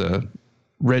Zamuda is a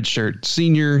redshirt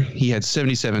senior. He had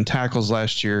 77 tackles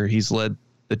last year. He's led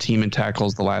the team in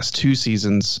tackles the last 2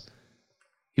 seasons.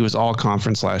 He was all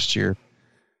conference last year.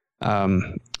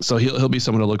 So he'll be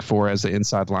someone to look for as the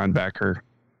inside linebacker.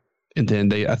 And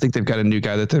then I think they've got a new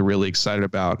guy that they're really excited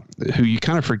about, who you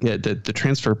kind of forget that the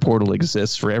transfer portal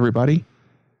exists for everybody,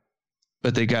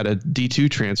 but they got a D2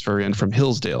 transfer in from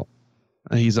Hillsdale.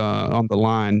 He's on the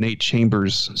line, Nate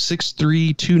Chambers,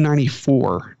 6'3",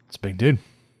 294. It's a big dude.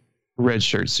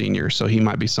 Redshirt senior, so he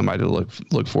might be somebody to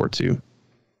look forward to.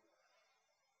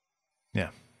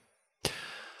 Yeah.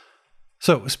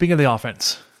 So speaking of the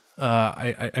offense,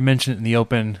 I mentioned it in the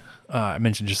open. I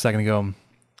mentioned just a second ago.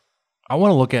 I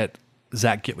want to look at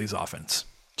Zach Kitley's offense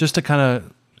just to kind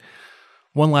of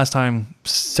one last time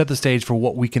set the stage for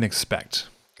what we can expect.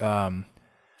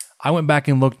 I went back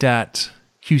and looked at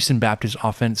Houston Baptist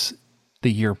offense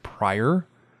the year prior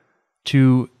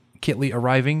to Kitley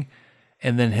arriving,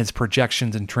 and then his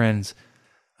projections and trends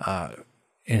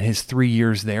in his 3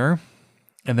 years there.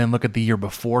 And then look at the year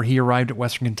before he arrived at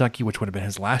Western Kentucky, which would have been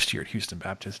his last year at Houston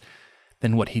Baptist,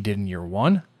 then what he did in year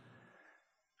 1,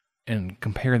 and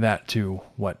compare that to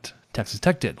what Texas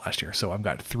Tech did last year. So I've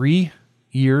got 3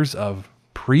 years of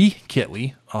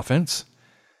pre-Kitley offense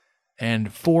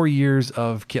and 4 years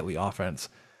of Kitley offense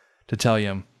to tell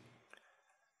you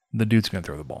the dude's going to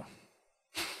throw the ball.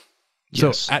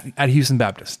 Yes. So at Houston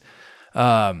Baptist,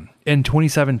 in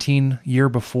 2017, year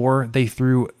before, they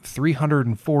threw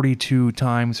 342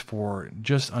 times for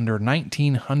just under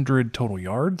 1,900 total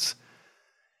yards.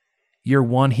 Year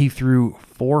 1, he threw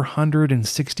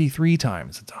 463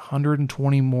 times. It's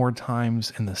 120 more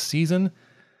times in the season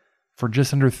for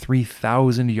just under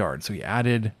 3,000 yards. So he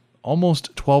added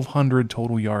almost 1,200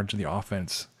 total yards to the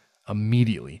offense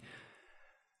immediately.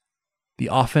 The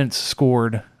offense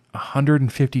scored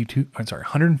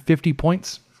 150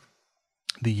 points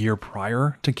the year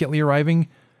prior to Kitley arriving,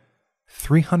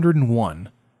 301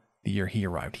 the year he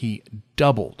arrived. He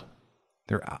doubled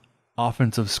their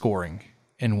offensive scoring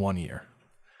in 1 year.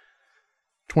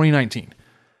 2019.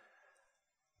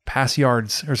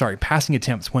 passing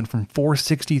attempts went from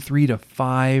 463 to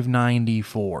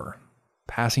 594.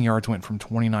 Passing yards went from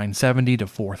 2,970 to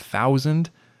 4,000.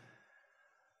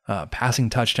 Passing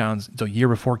touchdowns, the year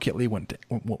before Kittley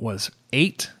was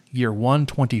 8. Year 1,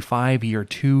 25. Year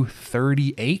 2,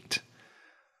 38.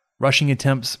 Rushing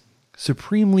attempts,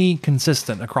 supremely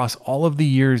consistent across all of the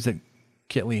years that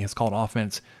Kittley has called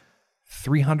offense.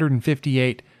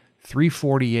 358,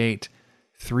 348,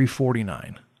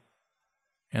 349.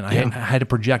 And I had to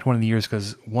project one of the years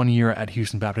because one year at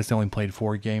Houston Baptist, they only played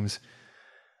 4 games.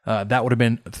 That would have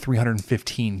been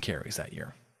 315 carries that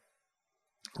year.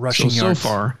 Rushing yards. So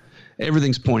far,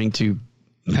 everything's pointing to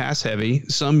pass heavy.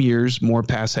 Some years more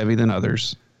pass heavy than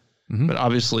others. Mm-hmm. But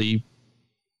obviously,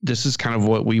 this is kind of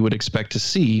what we would expect to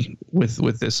see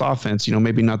with this offense.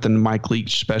 Maybe not the Mike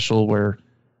Leach special where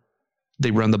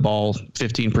they run the ball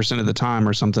 15% of the time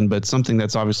or something, but something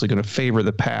that's obviously going to favor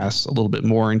the pass a little bit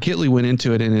more. And Kittley went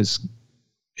into it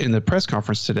in the press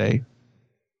conference today.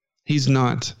 He's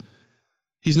not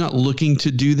looking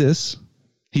to do this.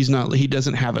 He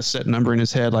doesn't have a set number in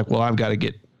his head like, well, I've got to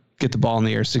get the ball in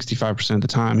the air 65% of the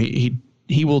time.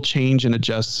 He will change and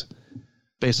adjust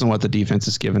based on what the defense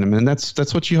is giving him. And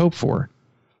that's what you hope for.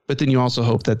 But then you also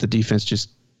hope that the defense just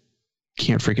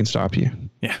can't freaking stop you.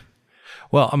 Yeah.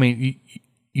 Well, I mean,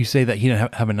 you say that he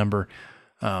didn't have a number,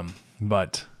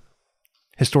 but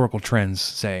historical trends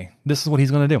say this is what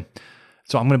he's going to do.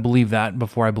 So I'm going to believe that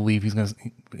before I believe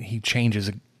he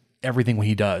changes everything what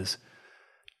he does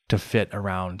to fit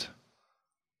around.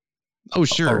 Oh,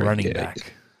 sure. A running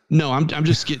back. No, I'm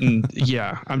just getting,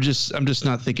 yeah, I'm just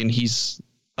not thinking he's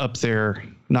up there,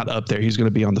 not up there. He's going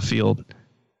to be on the field.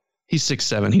 He's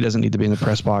 6'7". He doesn't need to be in the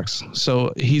press box.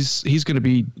 So he's going to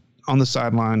be on the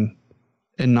sideline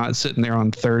and not sitting there on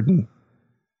 3rd and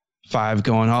 5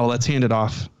 going, oh, let's hand it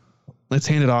off. Let's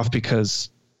hand it off because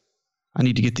I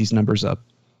need to get these numbers up.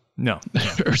 No.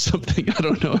 Or something. I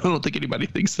don't know. I don't think anybody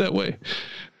thinks that way.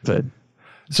 But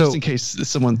so, just in case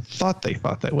someone thought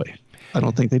that way, I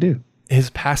don't think they do. His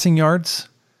passing yards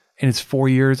in his 4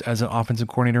 years as an offensive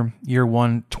coordinator, year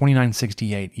 1,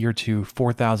 2,968, year 2,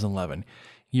 4,011,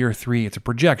 year 3, it's a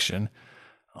projection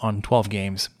on 12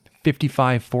 games,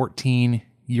 5,514,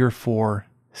 year 4,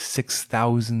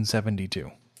 6,072.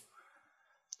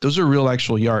 Those are real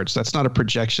actual yards. That's not a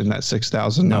projection, that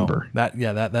 6,000 number.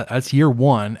 That's year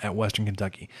 1 at Western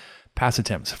Kentucky. Pass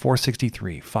attempts,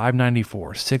 463,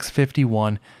 594,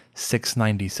 651,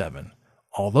 697.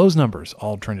 All those numbers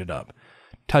all trended up.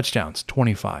 Touchdowns,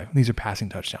 25. These are passing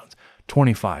touchdowns.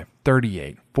 25,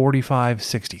 38, 45,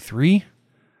 63.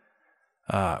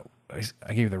 I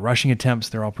gave you the rushing attempts.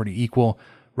 They're all pretty equal.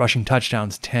 Rushing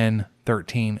touchdowns, 10,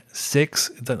 13,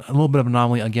 6. It's a little bit of an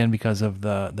anomaly, again, because of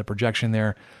the projection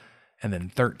there. And then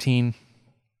 13.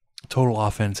 Total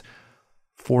offense,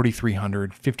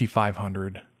 4,300,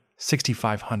 5,500,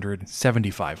 6,500,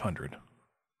 7,500.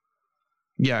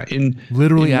 Yeah.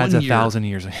 Literally adds 1,000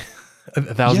 years,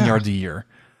 1,000 yards a year.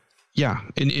 Yeah.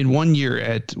 In 1 year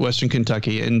at Western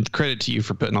Kentucky, and credit to you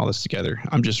for putting all this together.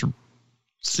 I'm just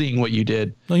seeing what you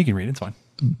did. No, you can read it. It's fine.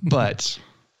 But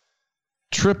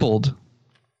tripled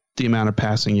the amount of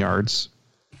passing yards,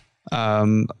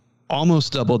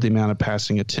 almost doubled the amount of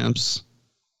passing attempts,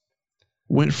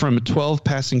 went from 12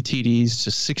 passing TDs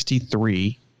to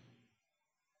 63.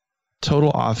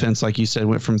 Total offense, like you said,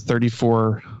 went from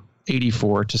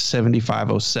 3,484 to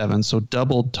 7,507. So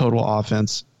doubled total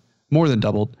offense, more than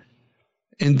doubled.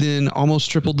 And then almost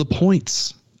tripled the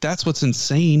points. That's what's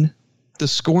insane. The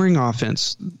scoring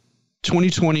offense,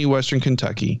 2020 Western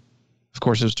Kentucky. Of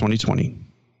course, it was 2020.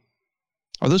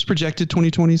 Are those projected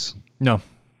 2020s? No.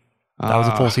 That was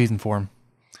a full season for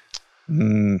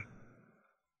him.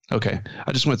 Okay.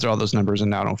 I just went through all those numbers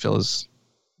and now I don't feel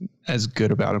as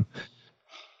good about them.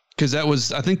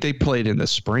 Because I think they played in the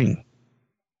spring.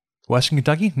 Western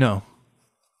Kentucky? No.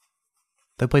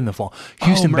 They played in the fall.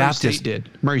 Houston Murray Baptist State did.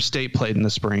 Murray State played in the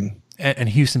spring. And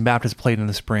Houston Baptist played in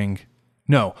the spring.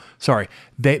 No, sorry.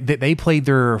 They played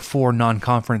their 4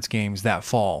 non-conference games that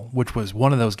fall, which was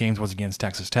one of those games was against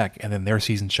Texas Tech, and then their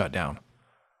season shut down.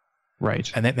 Right.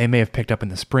 And they may have picked up in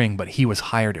the spring, but he was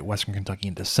hired at Western Kentucky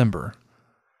in December.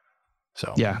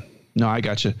 So yeah. No, I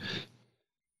got you.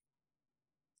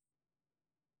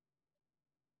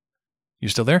 You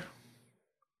still there?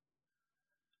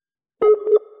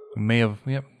 We may have,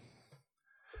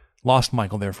 lost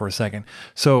Michael there for a second.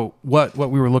 So what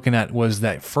we were looking at was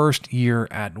that first year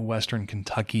at Western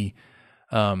Kentucky.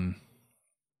 Man,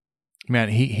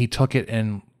 he took it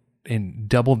and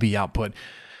doubled the output.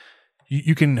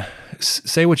 You can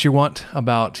say what you want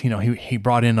about, he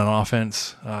brought in an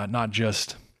offense, not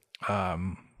just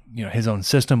his own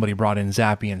system, but he brought in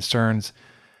Zappi and Stearns.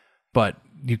 But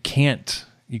you can't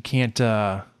negate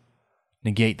the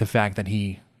fact that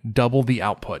he doubled the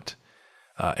output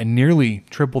and nearly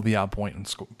tripled the output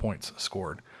and points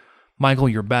scored. Michael,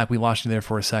 you're back. We lost you there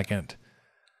for a second.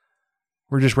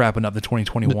 We're just wrapping up the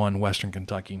 2021 Western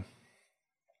Kentucky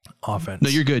offense. No,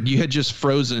 you're good. You had just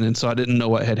frozen, and so I didn't know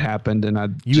what had happened, and I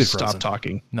just stopped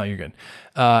talking. No, you're good.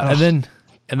 And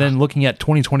then looking at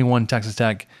 2021 Texas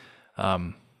Tech.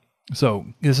 So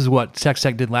this is what Texas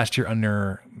Tech did last year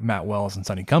under Matt Wells and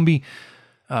Sonny Cumbie.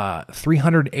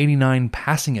 389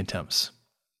 passing attempts.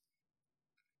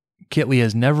 Kitley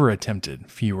has never attempted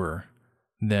fewer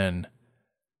than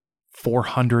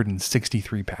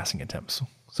 463 passing attempts.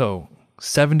 So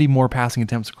 70 more passing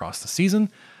attempts across the season.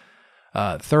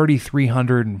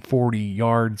 3,340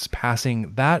 yards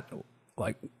passing. That,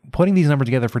 like, putting these numbers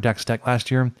together for Texas Tech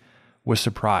last year, was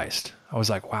surprised. I was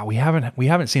like, wow, we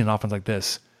haven't seen an offense like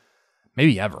this,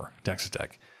 maybe ever, Texas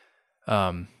Tech.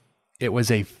 It was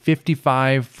a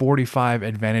 55-45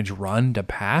 advantage run to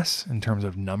pass in terms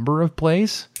of number of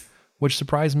plays, which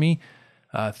surprised me.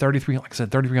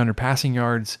 3,300 passing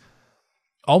yards,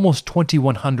 almost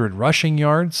 2,100 rushing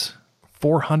yards,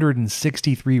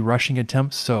 463 rushing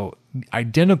attempts. So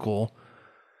identical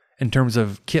in terms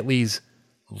of Kitley's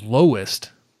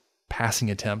lowest passing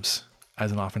attempts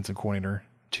as an offensive coordinator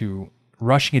to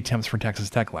rushing attempts for Texas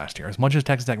Tech last year. As much as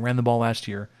Texas Tech ran the ball last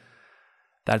year,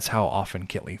 that's how often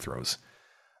Kitley throws.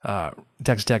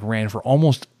 Texas Tech ran for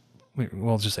almost,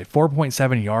 let's just say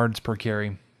 4.7 yards per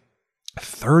carry,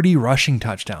 30 rushing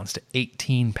touchdowns to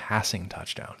 18 passing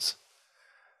touchdowns.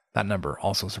 That number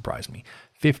also surprised me.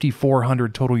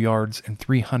 5,400 total yards and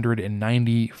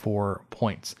 394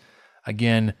 points.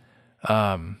 Again,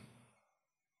 the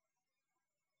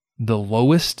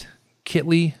lowest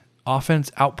Kitley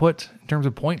offense output in terms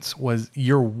of points was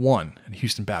year 1 at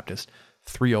Houston Baptist,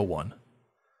 301.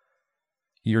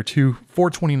 Year 2,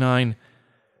 429,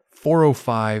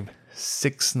 405,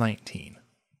 619.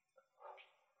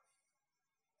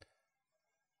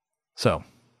 So,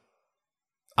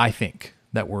 I think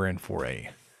that we're in for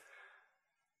a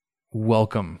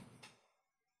welcome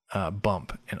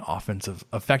bump in offensive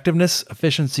effectiveness,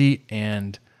 efficiency,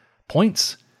 and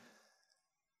points.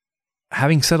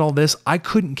 Having said all this, I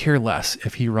couldn't care less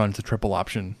if he runs the triple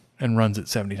option and runs it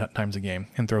 70 times a game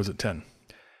and throws it 10.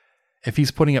 If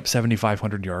he's putting up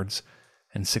 7,500 yards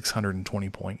and 620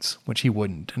 points, which he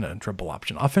wouldn't in a triple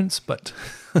option offense, but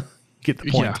get the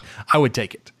point. Yeah. I would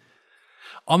take it.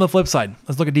 On the flip side,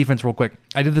 let's look at defense real quick.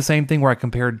 I did the same thing where I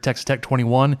compared Texas Tech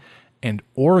 21 and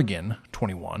Oregon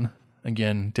 21.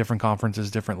 Again, different conferences,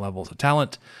 different levels of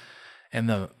talent, and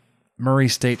the Murray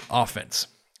State offense.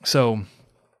 So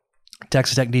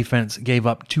Texas Tech defense gave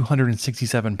up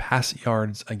 267 pass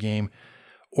yards a game.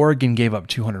 Oregon gave up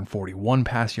 241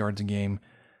 pass yards a game.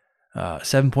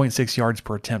 7.6 yards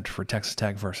per attempt for Texas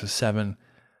Tech versus 7.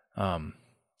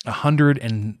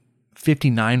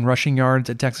 159 rushing yards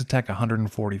at Texas Tech,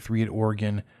 143 at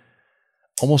Oregon.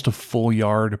 Almost a full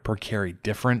yard per carry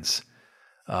difference.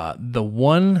 The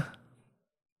one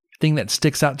thing that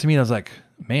sticks out to me, I was like,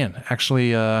 man,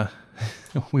 actually,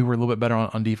 we were a little bit better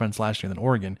on defense last year than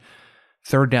Oregon.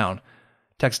 Third down,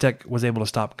 Texas Tech was able to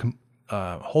stop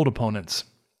hold opponents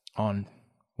on,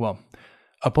 well,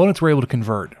 opponents were able to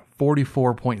convert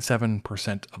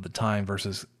 44.7% of the time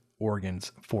versus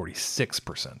Oregon's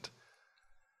 46%.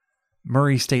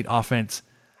 Murray State offense,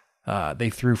 they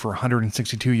threw for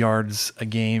 162 yards a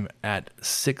game at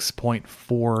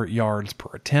 6.4 yards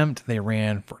per attempt. They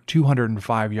ran for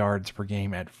 205 yards per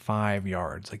game at 5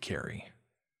 yards a carry.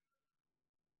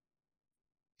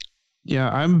 Yeah,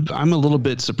 I'm a little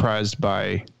bit surprised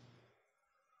by,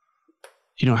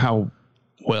 how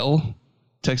well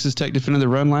Texas Tech defended the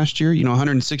run last year.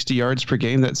 160 yards per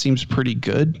game, that seems pretty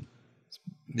good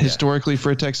historically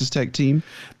for a Texas Tech team.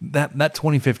 That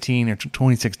 2015 or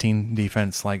 2016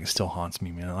 defense still haunts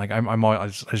me, man. I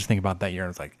just think about that year and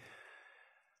it's like,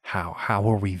 how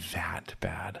were we that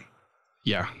bad?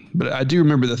 Yeah, but I do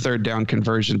remember the third down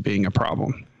conversion being a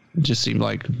problem. It just seemed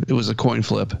like it was a coin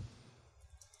flip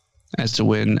as to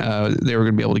when they were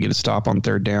going to be able to get a stop on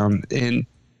third down. And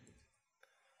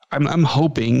I'm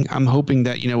hoping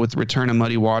that, with the return of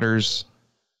Muddy Waters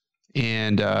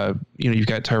and, you've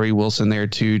got Tyree Wilson there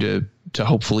too, to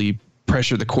hopefully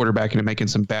pressure the quarterback into making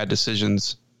some bad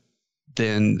decisions,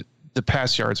 then the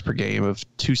pass yards per game of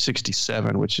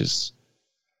 267,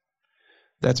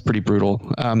 that's pretty brutal.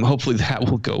 Hopefully that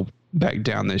will go back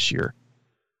down this year.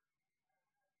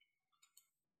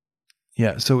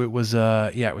 Yeah. So it was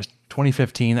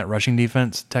 2015, that rushing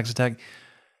defense, Texas Tech,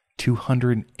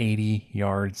 280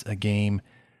 yards a game,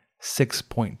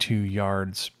 6.2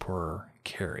 yards per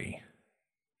carry.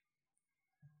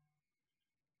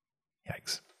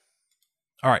 Yikes.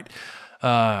 All right.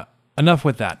 Enough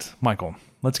with that, Michael.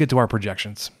 Let's get to our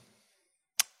projections.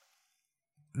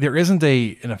 There isn't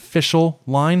an official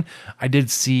line. I did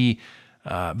see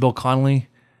Bill Connolly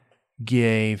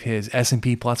gave his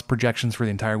S&P Plus projections for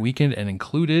the entire weekend and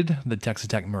included the Texas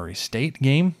Tech Murray State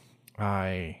game.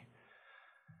 I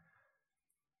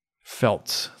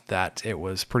felt that it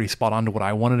was pretty spot on to what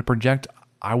I wanted to project.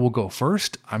 I will go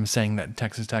first. I'm saying that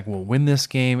Texas Tech will win this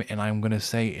game, and I'm going to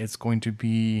say it's going to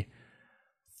be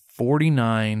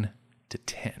 49-10.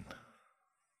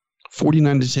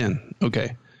 49-10.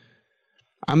 Okay.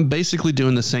 I'm basically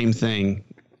doing the same thing,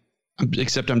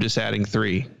 except I'm just adding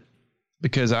 3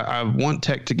 because I want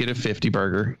Tech to get a 50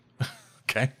 burger.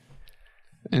 Okay.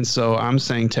 And so I'm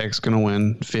saying Tech's going to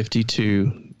win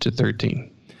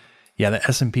 52-13. Yeah, the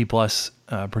S&P Plus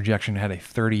projection had a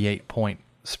 38-point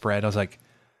spread. I was like,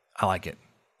 I like it.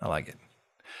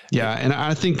 Yeah, and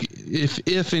I think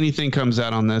if anything comes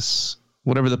out on this,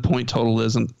 whatever the point total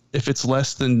is, if it's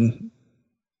less than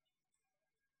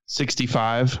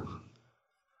 65,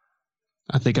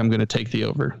 I think I'm going to take the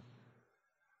over.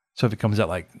 So if it comes out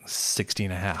like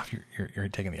 60.5, you're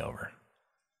taking the over.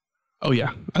 Oh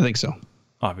yeah, I think so.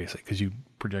 Obviously, because you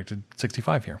projected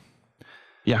 65 here.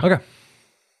 Yeah. Okay.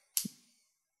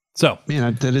 So,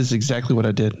 man, that is exactly what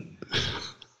I did.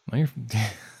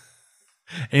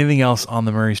 Anything else on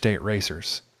the Murray State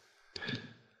Racers?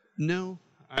 No,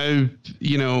 they're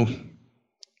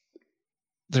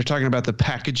talking about the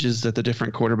packages that the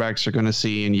different quarterbacks are going to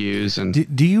see and use.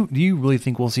 And do you really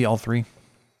think we'll see all 3?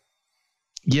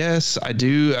 Yes, I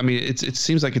do. I mean, it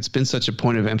seems like it's been such a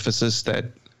point of emphasis that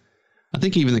I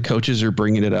think even the coaches are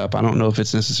bringing it up. I don't know if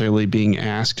it's necessarily being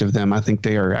asked of them. I think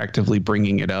they are actively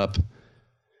bringing it up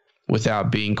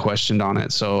without being questioned on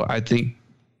it. So I think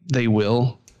they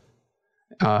will.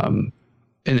 And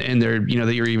they're,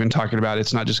 they are even talking about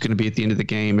it's not just going to be at the end of the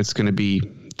game. It's going to be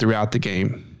throughout the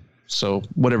game. So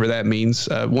whatever that means.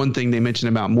 One thing they mentioned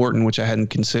about Morton, which I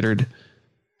hadn't considered,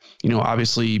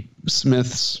 obviously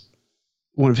Smith's,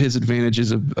 one of his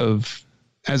advantages of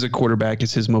as a quarterback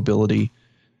is his mobility.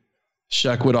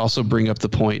 Shuck would also bring up the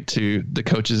point to the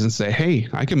coaches and say, hey,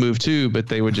 I can move too, but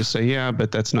they would just say, yeah,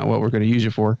 but that's not what we're going to use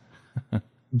you for.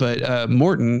 But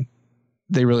Morton,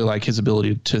 they really like his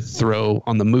ability to throw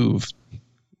on the move.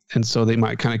 And so they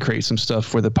might kind of create some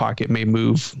stuff where the pocket may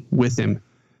move with him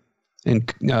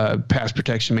and pass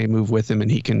protection may move with him,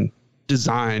 and he can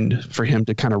designed for him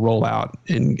to kind of roll out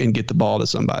and get the ball to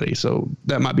somebody. So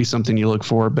that might be something you look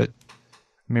for, but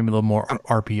maybe a little more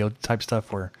RPO type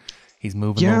stuff where he's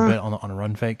moving a little bit on a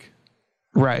run fake.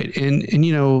 Right. And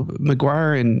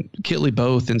McGuire and Kitley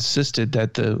both insisted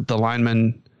that the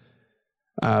linemen,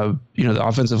 the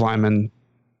offensive linemen,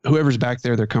 whoever's back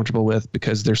there, they're comfortable with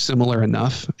because they're similar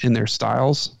enough in their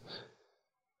styles.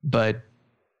 But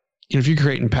if you're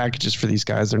creating packages for these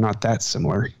guys, they're not that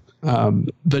similar.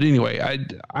 But anyway, I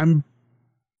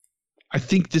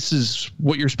think this is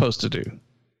what you're supposed to do.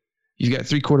 You've got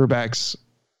 3 quarterbacks.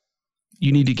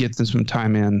 You need to get them some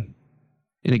time in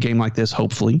a game like this,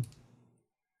 hopefully,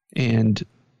 and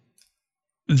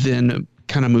then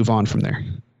kind of move on from there.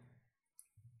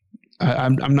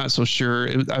 I'm not so sure.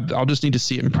 I'll just need to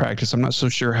see it in practice. I'm not so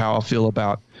sure how I'll feel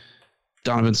about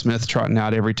Donovan Smith trotting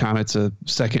out every time it's a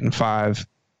 2nd and 5,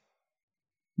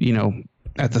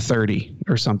 at the 30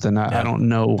 or something. I don't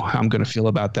know how I'm going to feel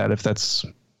about that if that's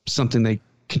something they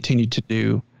continue to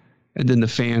do. And then the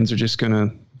fans are just going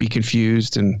to be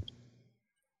confused and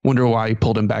wonder why he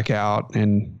pulled him back out.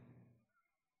 And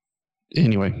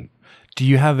anyway. Do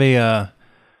you have a,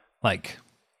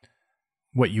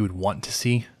 what you would want to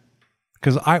see?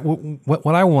 Because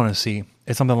what I want to see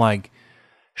is something like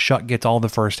Shuck gets all the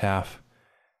first half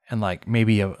and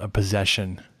maybe a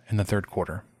possession in the 3rd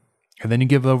quarter. And then you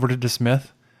give it over to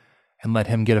Smith and let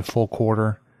him get a full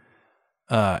quarter.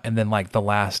 And then the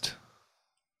last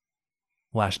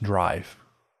drive,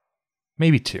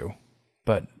 maybe 2,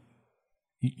 but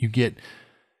you get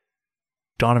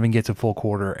Donovan gets a full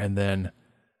quarter and then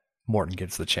Morton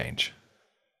gets the change.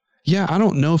 Yeah. I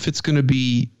don't know if it's going to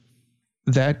be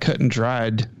that cut and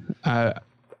dried.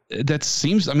 That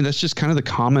seems, that's just kind of the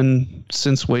common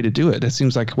sense way to do it. That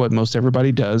seems like what most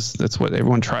everybody does. That's what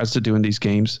everyone tries to do in these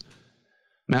games.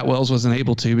 Matt Wells wasn't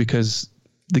able to because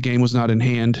the game was not in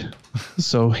hand.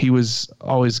 So he was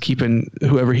always keeping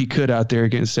whoever he could out there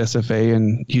against SFA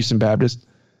and Houston Baptist.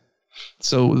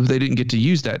 So they didn't get to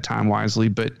use that time wisely.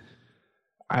 But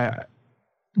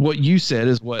what you said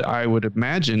is what I would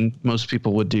imagine most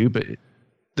people would do. But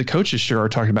the coaches sure are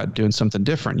talking about doing something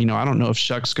different. You know, I don't know if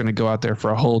Shuck's going to go out there for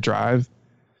a whole drive,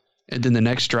 and then the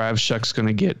next drive Shuck's going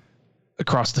to get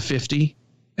across the 50,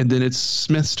 and then it's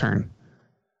Smith's turn,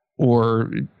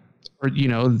 or you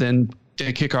know, then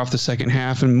they kick off the second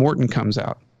half and Morton comes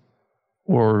out,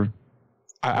 or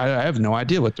I have no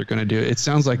idea what they're going to do. It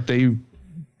sounds like they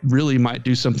really might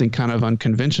do something kind of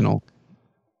unconventional,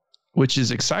 which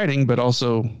is exciting, but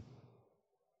also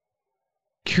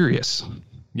curious.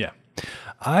 Yeah.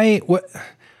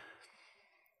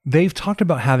 They've talked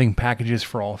about having packages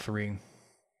for all three.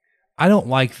 I don't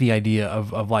like the idea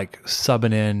of like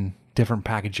subbing in different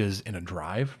packages in a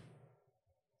drive.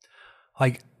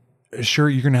 Like, sure,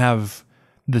 you're going to have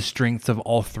the strengths of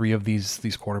all three of these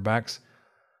quarterbacks.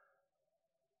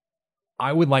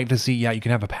 I would like to see, yeah, you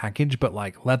can have a package, but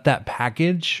like let that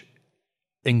package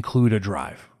include a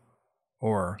drive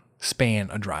or span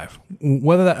a drive,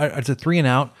 whether that it's a 3 and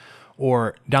out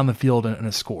or down the field and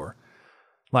a score.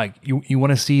 Like you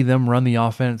want to see them run the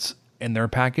offense in their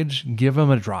package, give them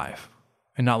a drive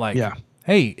and not like,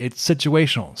 hey, it's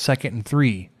situational, 2nd and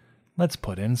 3. Let's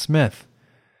put in Smith.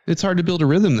 It's hard to build a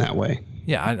rhythm that way.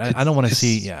 Yeah. I don't want to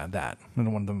see, that. I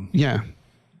don't want them. Yeah.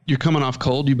 You're coming off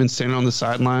cold. You've been standing on the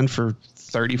sideline for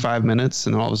 35 minutes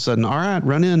and all of a sudden, all right,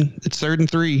 run in. It's 3rd and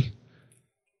 3.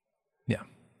 Yeah.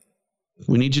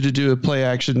 We need you to do a play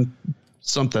action,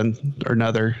 something or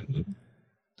another.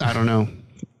 I don't know.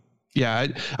 Yeah.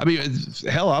 I mean,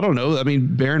 hell, I don't know. I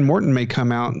mean, Baron Morton may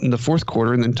come out in the 4th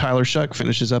quarter and then Tyler Shuck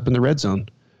finishes up in the red zone.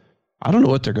 I don't know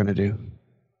what they're going to do,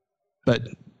 but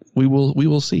we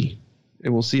will see.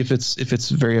 And we'll see if it's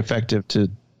very effective to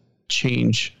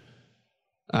change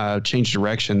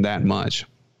direction that much.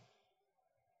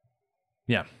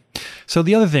 Yeah. So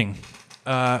the other thing,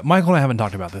 Michael and I haven't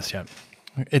talked about this yet.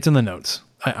 It's in the notes.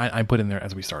 I put in there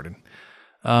as we started.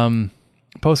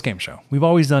 Post-game show. We've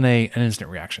always done an instant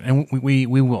reaction, and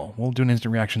we'll do an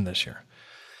instant reaction this year.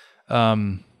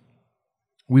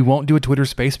 We won't do a Twitter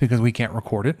space because we can't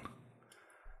record it.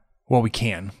 Well, we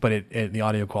can, but the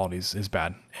audio quality is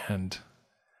bad, and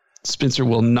Spencer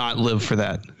will not live for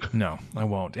that. No, I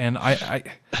won't. And I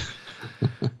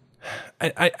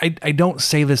don't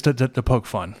say this to poke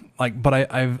fun, but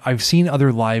I've seen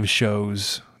other live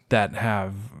shows that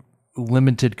have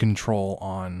limited control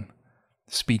on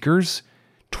speakers.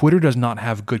 Twitter does not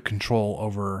have good control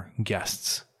over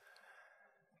guests.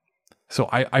 So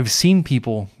I've seen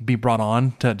people be brought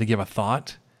on to give a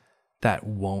thought that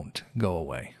won't go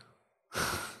away.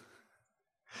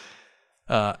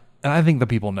 And I think the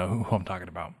people know who I'm talking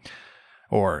about,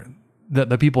 or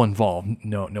the people involved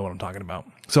know what I'm talking about.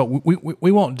 So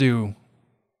we won't do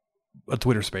a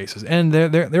Twitter Spaces, and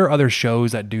there are other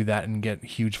shows that do that and get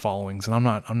huge followings, and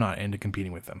I'm not into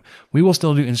competing with them. We will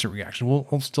still do instant reaction.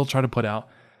 We'll still try to put out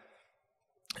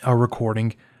a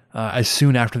recording as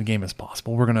soon after the game as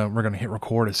possible. We're gonna hit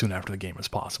record as soon after the game as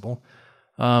possible.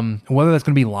 Whether that's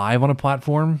gonna be live on a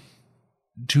platform,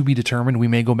 to be determined. We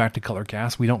may go back to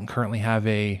Colorcast. We don't currently have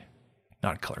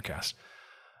not Colorcast,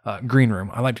 Green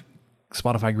Room. I like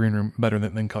Spotify Green Room better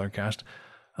than Colorcast.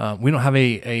 We don't have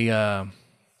a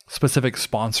specific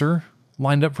sponsor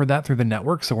lined up for that through the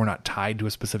network, so we're not tied to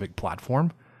a specific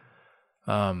platform.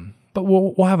 But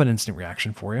we'll have an instant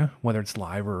reaction for you, whether it's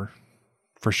live or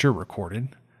for sure recorded.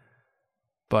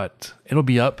 But it'll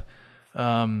be up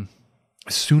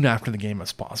soon after the game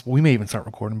as possible. We may even start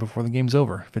recording before the game's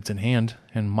over if it's in hand.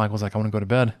 And Michael's like, I want to go to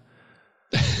bed.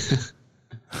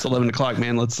 It's 11 o'clock,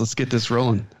 man. Let's get this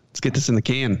rolling. Let's get this in the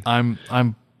can.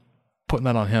 I'm putting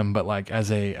that on him, but like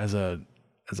as a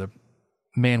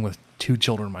man with 2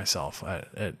 children myself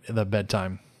at the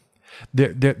bedtime,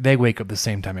 they wake up the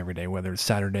same time every day, whether it's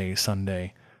Saturday,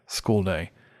 Sunday, school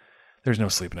day. There's no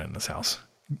sleeping in this house.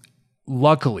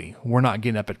 Luckily, we're not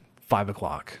getting up at 5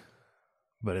 o'clock,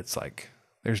 but it's like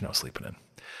there's no sleeping in.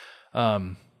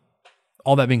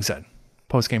 All that being said,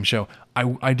 post-game show,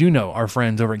 I do know our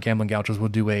friends over at Gambling Gauchos will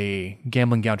do a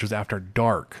Gambling Gauchos After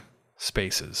Dark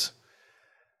Spaces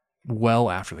well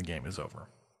after the game is over.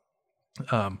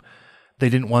 They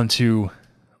didn't want to.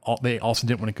 They also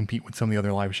didn't want to compete with some of the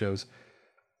other live shows,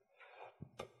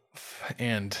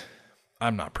 and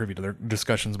I'm not privy to their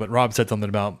discussions. But Rob said something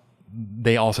about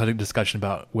they also had a discussion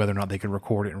about whether or not they could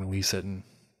record it and release it and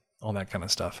all that kind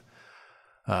of stuff.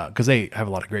 Because they have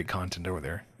a lot of great content over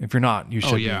there. If you're not, you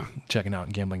should be checking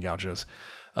out Gambling Gauchos.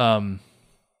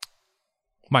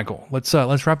 Michael, let's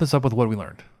wrap this up with what we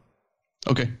learned.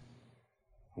 Okay.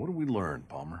 What did we learn,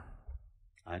 Palmer?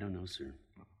 I don't know, sir.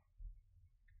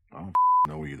 I don't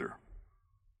know either.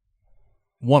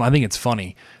 One, I think it's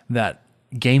funny that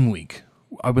game week,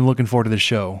 I've been looking forward to this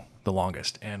show the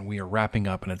longest, and we are wrapping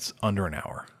up and it's under an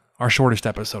hour. our shortest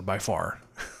episode by far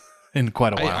in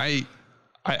quite a while.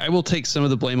 I will take some of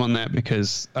the blame on that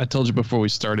because I told you before we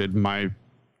started, I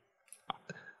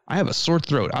have a sore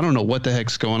throat. I don't know what the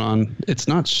heck's going on. It's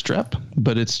not strep,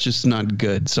 but it's just not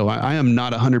good. So I am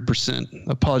not 100%.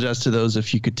 Apologize to those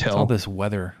if you could tell. It's all this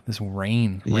weather, this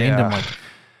rain, random,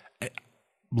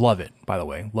 love it, by the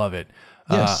way. Love it.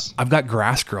 Yes. I've got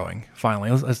grass growing finally.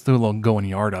 Let's do a little going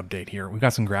yard update here. We've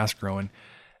got some grass growing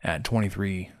at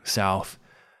 23 South.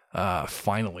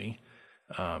 Finally.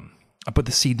 I put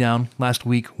the seed down last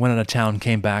week, went out of town,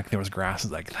 came back. There was grass. I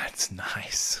was like, that's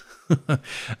nice.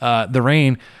 The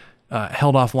rain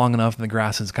held off long enough and the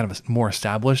grass is kind of more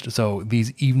established. So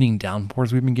these evening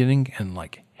downpours we've been getting and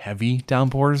like heavy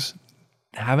downpours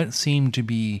haven't seemed to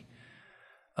be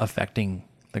affecting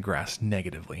the grass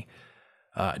negatively.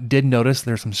 Did notice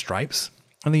there's some stripes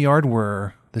in the yard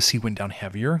where the seed went down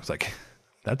heavier. It's like,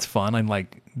 that's fun. I'm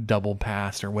like double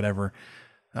passed or whatever.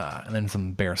 And then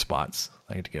some bare spots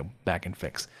I get to go back and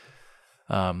fix.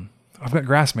 I've got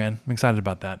grass, man. I'm excited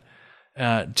about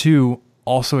that. 2,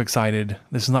 also excited.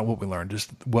 This is not what we learned,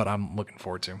 just what I'm looking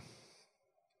forward to.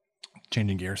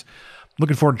 Changing gears.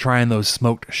 Looking forward to trying those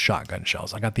smoked shotgun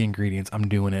shells. I got the ingredients. I'm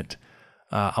doing it.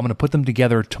 I'm going to put them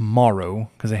together tomorrow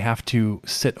because they have to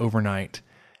sit overnight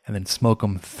and then smoke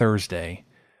them Thursday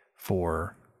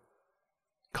for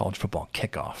college football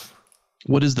kickoff.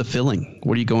 What is the filling?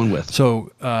 What are you going with?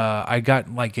 So I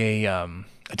got like a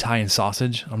Italian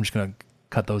sausage. I'm just going to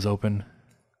cut those open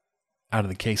out of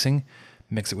the casing,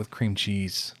 mix it with cream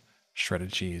cheese,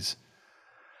 shredded cheese,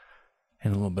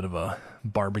 and a little bit of a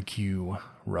barbecue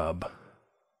rub.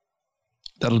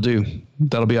 That'll do.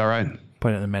 That'll be all right.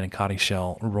 Put it in a manicotti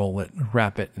shell, roll it,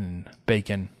 wrap it in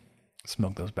bacon,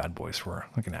 smoke those bad boys for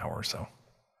like an hour or so.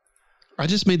 I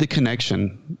just made the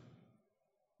connection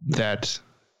that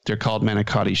they're called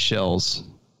manicotti shells.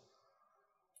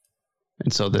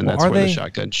 And so then that's where the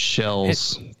shotgun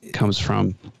shells comes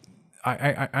from.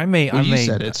 I may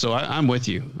said it, so I'm with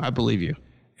you. I believe you.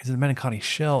 Is it a manicotti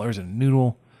shell or is it a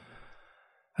noodle?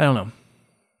 I don't know.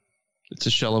 It's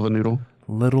a shell of a noodle.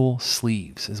 Little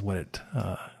sleeves is what it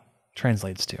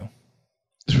translates to.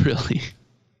 Really?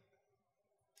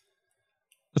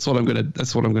 That's what I'm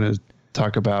gonna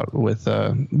talk about with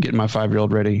getting my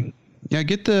 5-year-old ready. Yeah,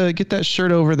 get that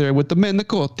shirt over there with the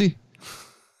manicotti.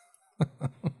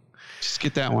 Just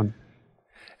get that one.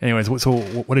 Anyways, so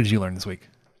what did you learn this week?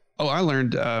 Oh, I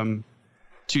learned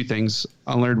 2 things.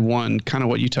 I learned one, kind of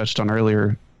what you touched on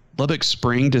earlier. Lubbock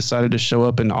Spring decided to show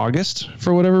up in August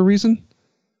for whatever reason.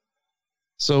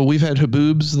 So we've had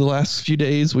haboobs the last few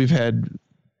days. We've had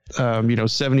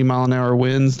 70 mile an hour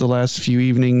winds the last few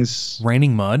evenings.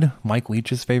 Raining mud, Mike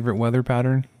Leach's favorite weather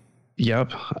pattern.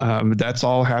 Yep. That's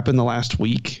all happened the last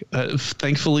week.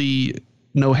 Thankfully,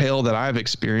 no hail that I've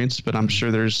experienced, but I'm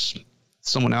sure there's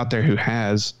someone out there who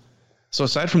has. So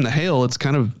aside from the hail, it's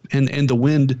kind of, and the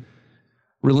wind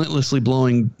relentlessly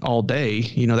blowing all day,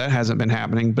 that hasn't been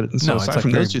happening. But so aside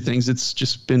from those 2 things, it's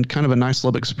just been kind of a nice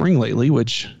Lubbock Spring lately,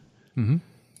 which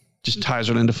just ties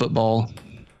it into football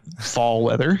fall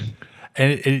weather.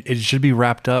 And it should be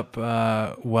wrapped up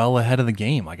well ahead of the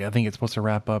game. Like I think it's supposed to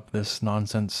wrap up this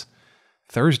nonsense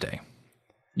Thursday.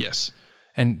 Yes.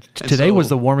 And today was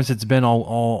the warmest it's been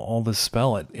all this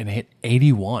spell. It hit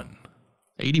 81.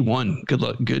 81. Good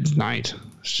luck. Good night.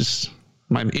 It's just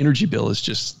my energy bill is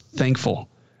just thankful.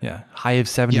 Yeah. High of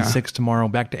 76 tomorrow,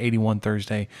 back to 81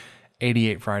 Thursday,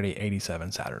 88 Friday,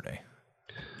 87 Saturday.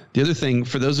 The other thing,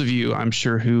 for those of you, I'm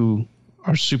sure, who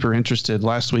are super interested,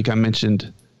 last week I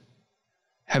mentioned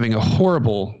having a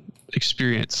horrible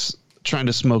experience trying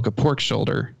to smoke a pork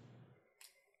shoulder.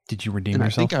 Did you redeem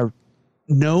yourself?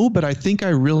 No, but I think I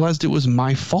realized it was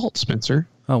my fault, Spencer.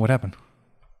 Oh, what happened?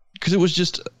 Because it was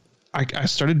just, I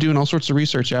started doing all sorts of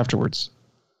research afterwards.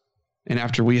 And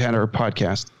after we had our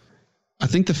podcast, I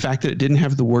think the fact that it didn't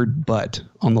have the word butt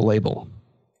on the label,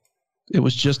 it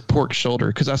was just pork shoulder.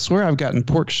 Because I swear I've gotten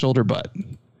pork shoulder butt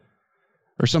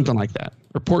or something like that,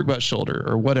 or pork butt shoulder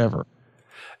or whatever.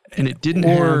 And it didn't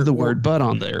have the word butt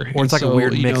on there. Or it's like a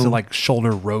weird mix of like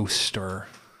shoulder roast or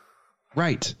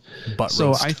right. butt so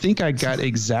roast. I think I got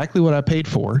exactly what I paid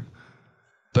for,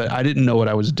 but I didn't know what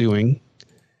I was doing.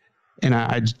 And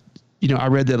I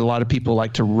read that a lot of people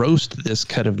like to roast this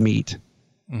cut of meat.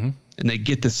 And they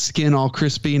get the skin all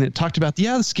crispy, and it talked about,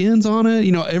 the skin's on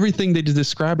it. Everything they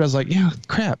described, I was like, yeah,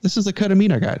 crap, this is the cut of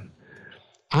meat I got.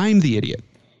 I'm the idiot.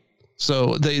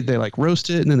 So they like roast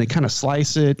it, and then they kind of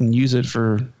slice it and use it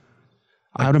for,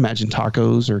 I would imagine,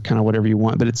 tacos or kind of whatever you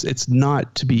want. But it's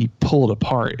not to be pulled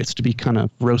apart. It's to be kind of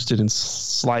roasted and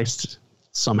sliced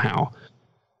somehow.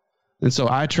 And so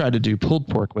I tried to do pulled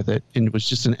pork with it, and it was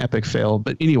just an epic fail.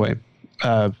 But anyway,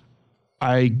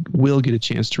 I will get a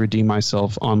chance to redeem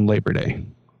myself on Labor Day.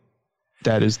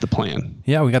 That is the plan.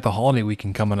 Yeah, we got the holiday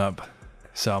weekend coming up.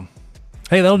 So,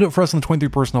 hey, that'll do it for us on the 23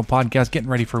 Personnel Podcast. Getting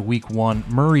ready for week 1.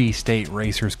 Murray State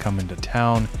Racers coming to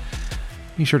town.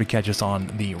 Be sure to catch us on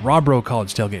the Rob Rowe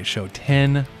College Tailgate Show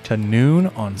 10 to noon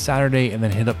on Saturday, and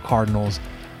then hit up Cardinals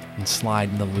and slide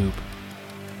in the loop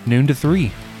noon to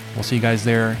 3. We'll see you guys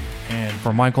there. And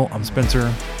for Michael, I'm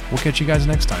Spencer. We'll catch you guys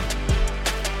next time.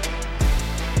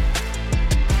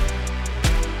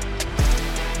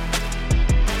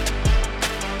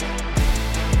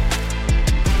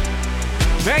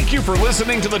 Thank you for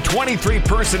listening to the 23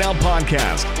 Personnel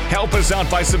Podcast. Help us out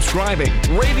by subscribing,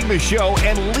 rating the show,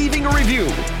 and leaving a review.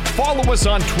 Follow us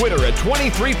on Twitter at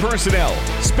 23 Personnel,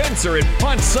 Spencer at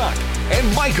PuntSuck,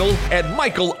 and Michael at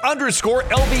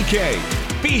Michael_LBK.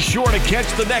 Be sure to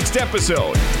catch the next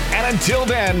episode. And until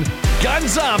then,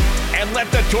 guns up and let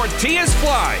the tortillas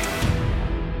fly.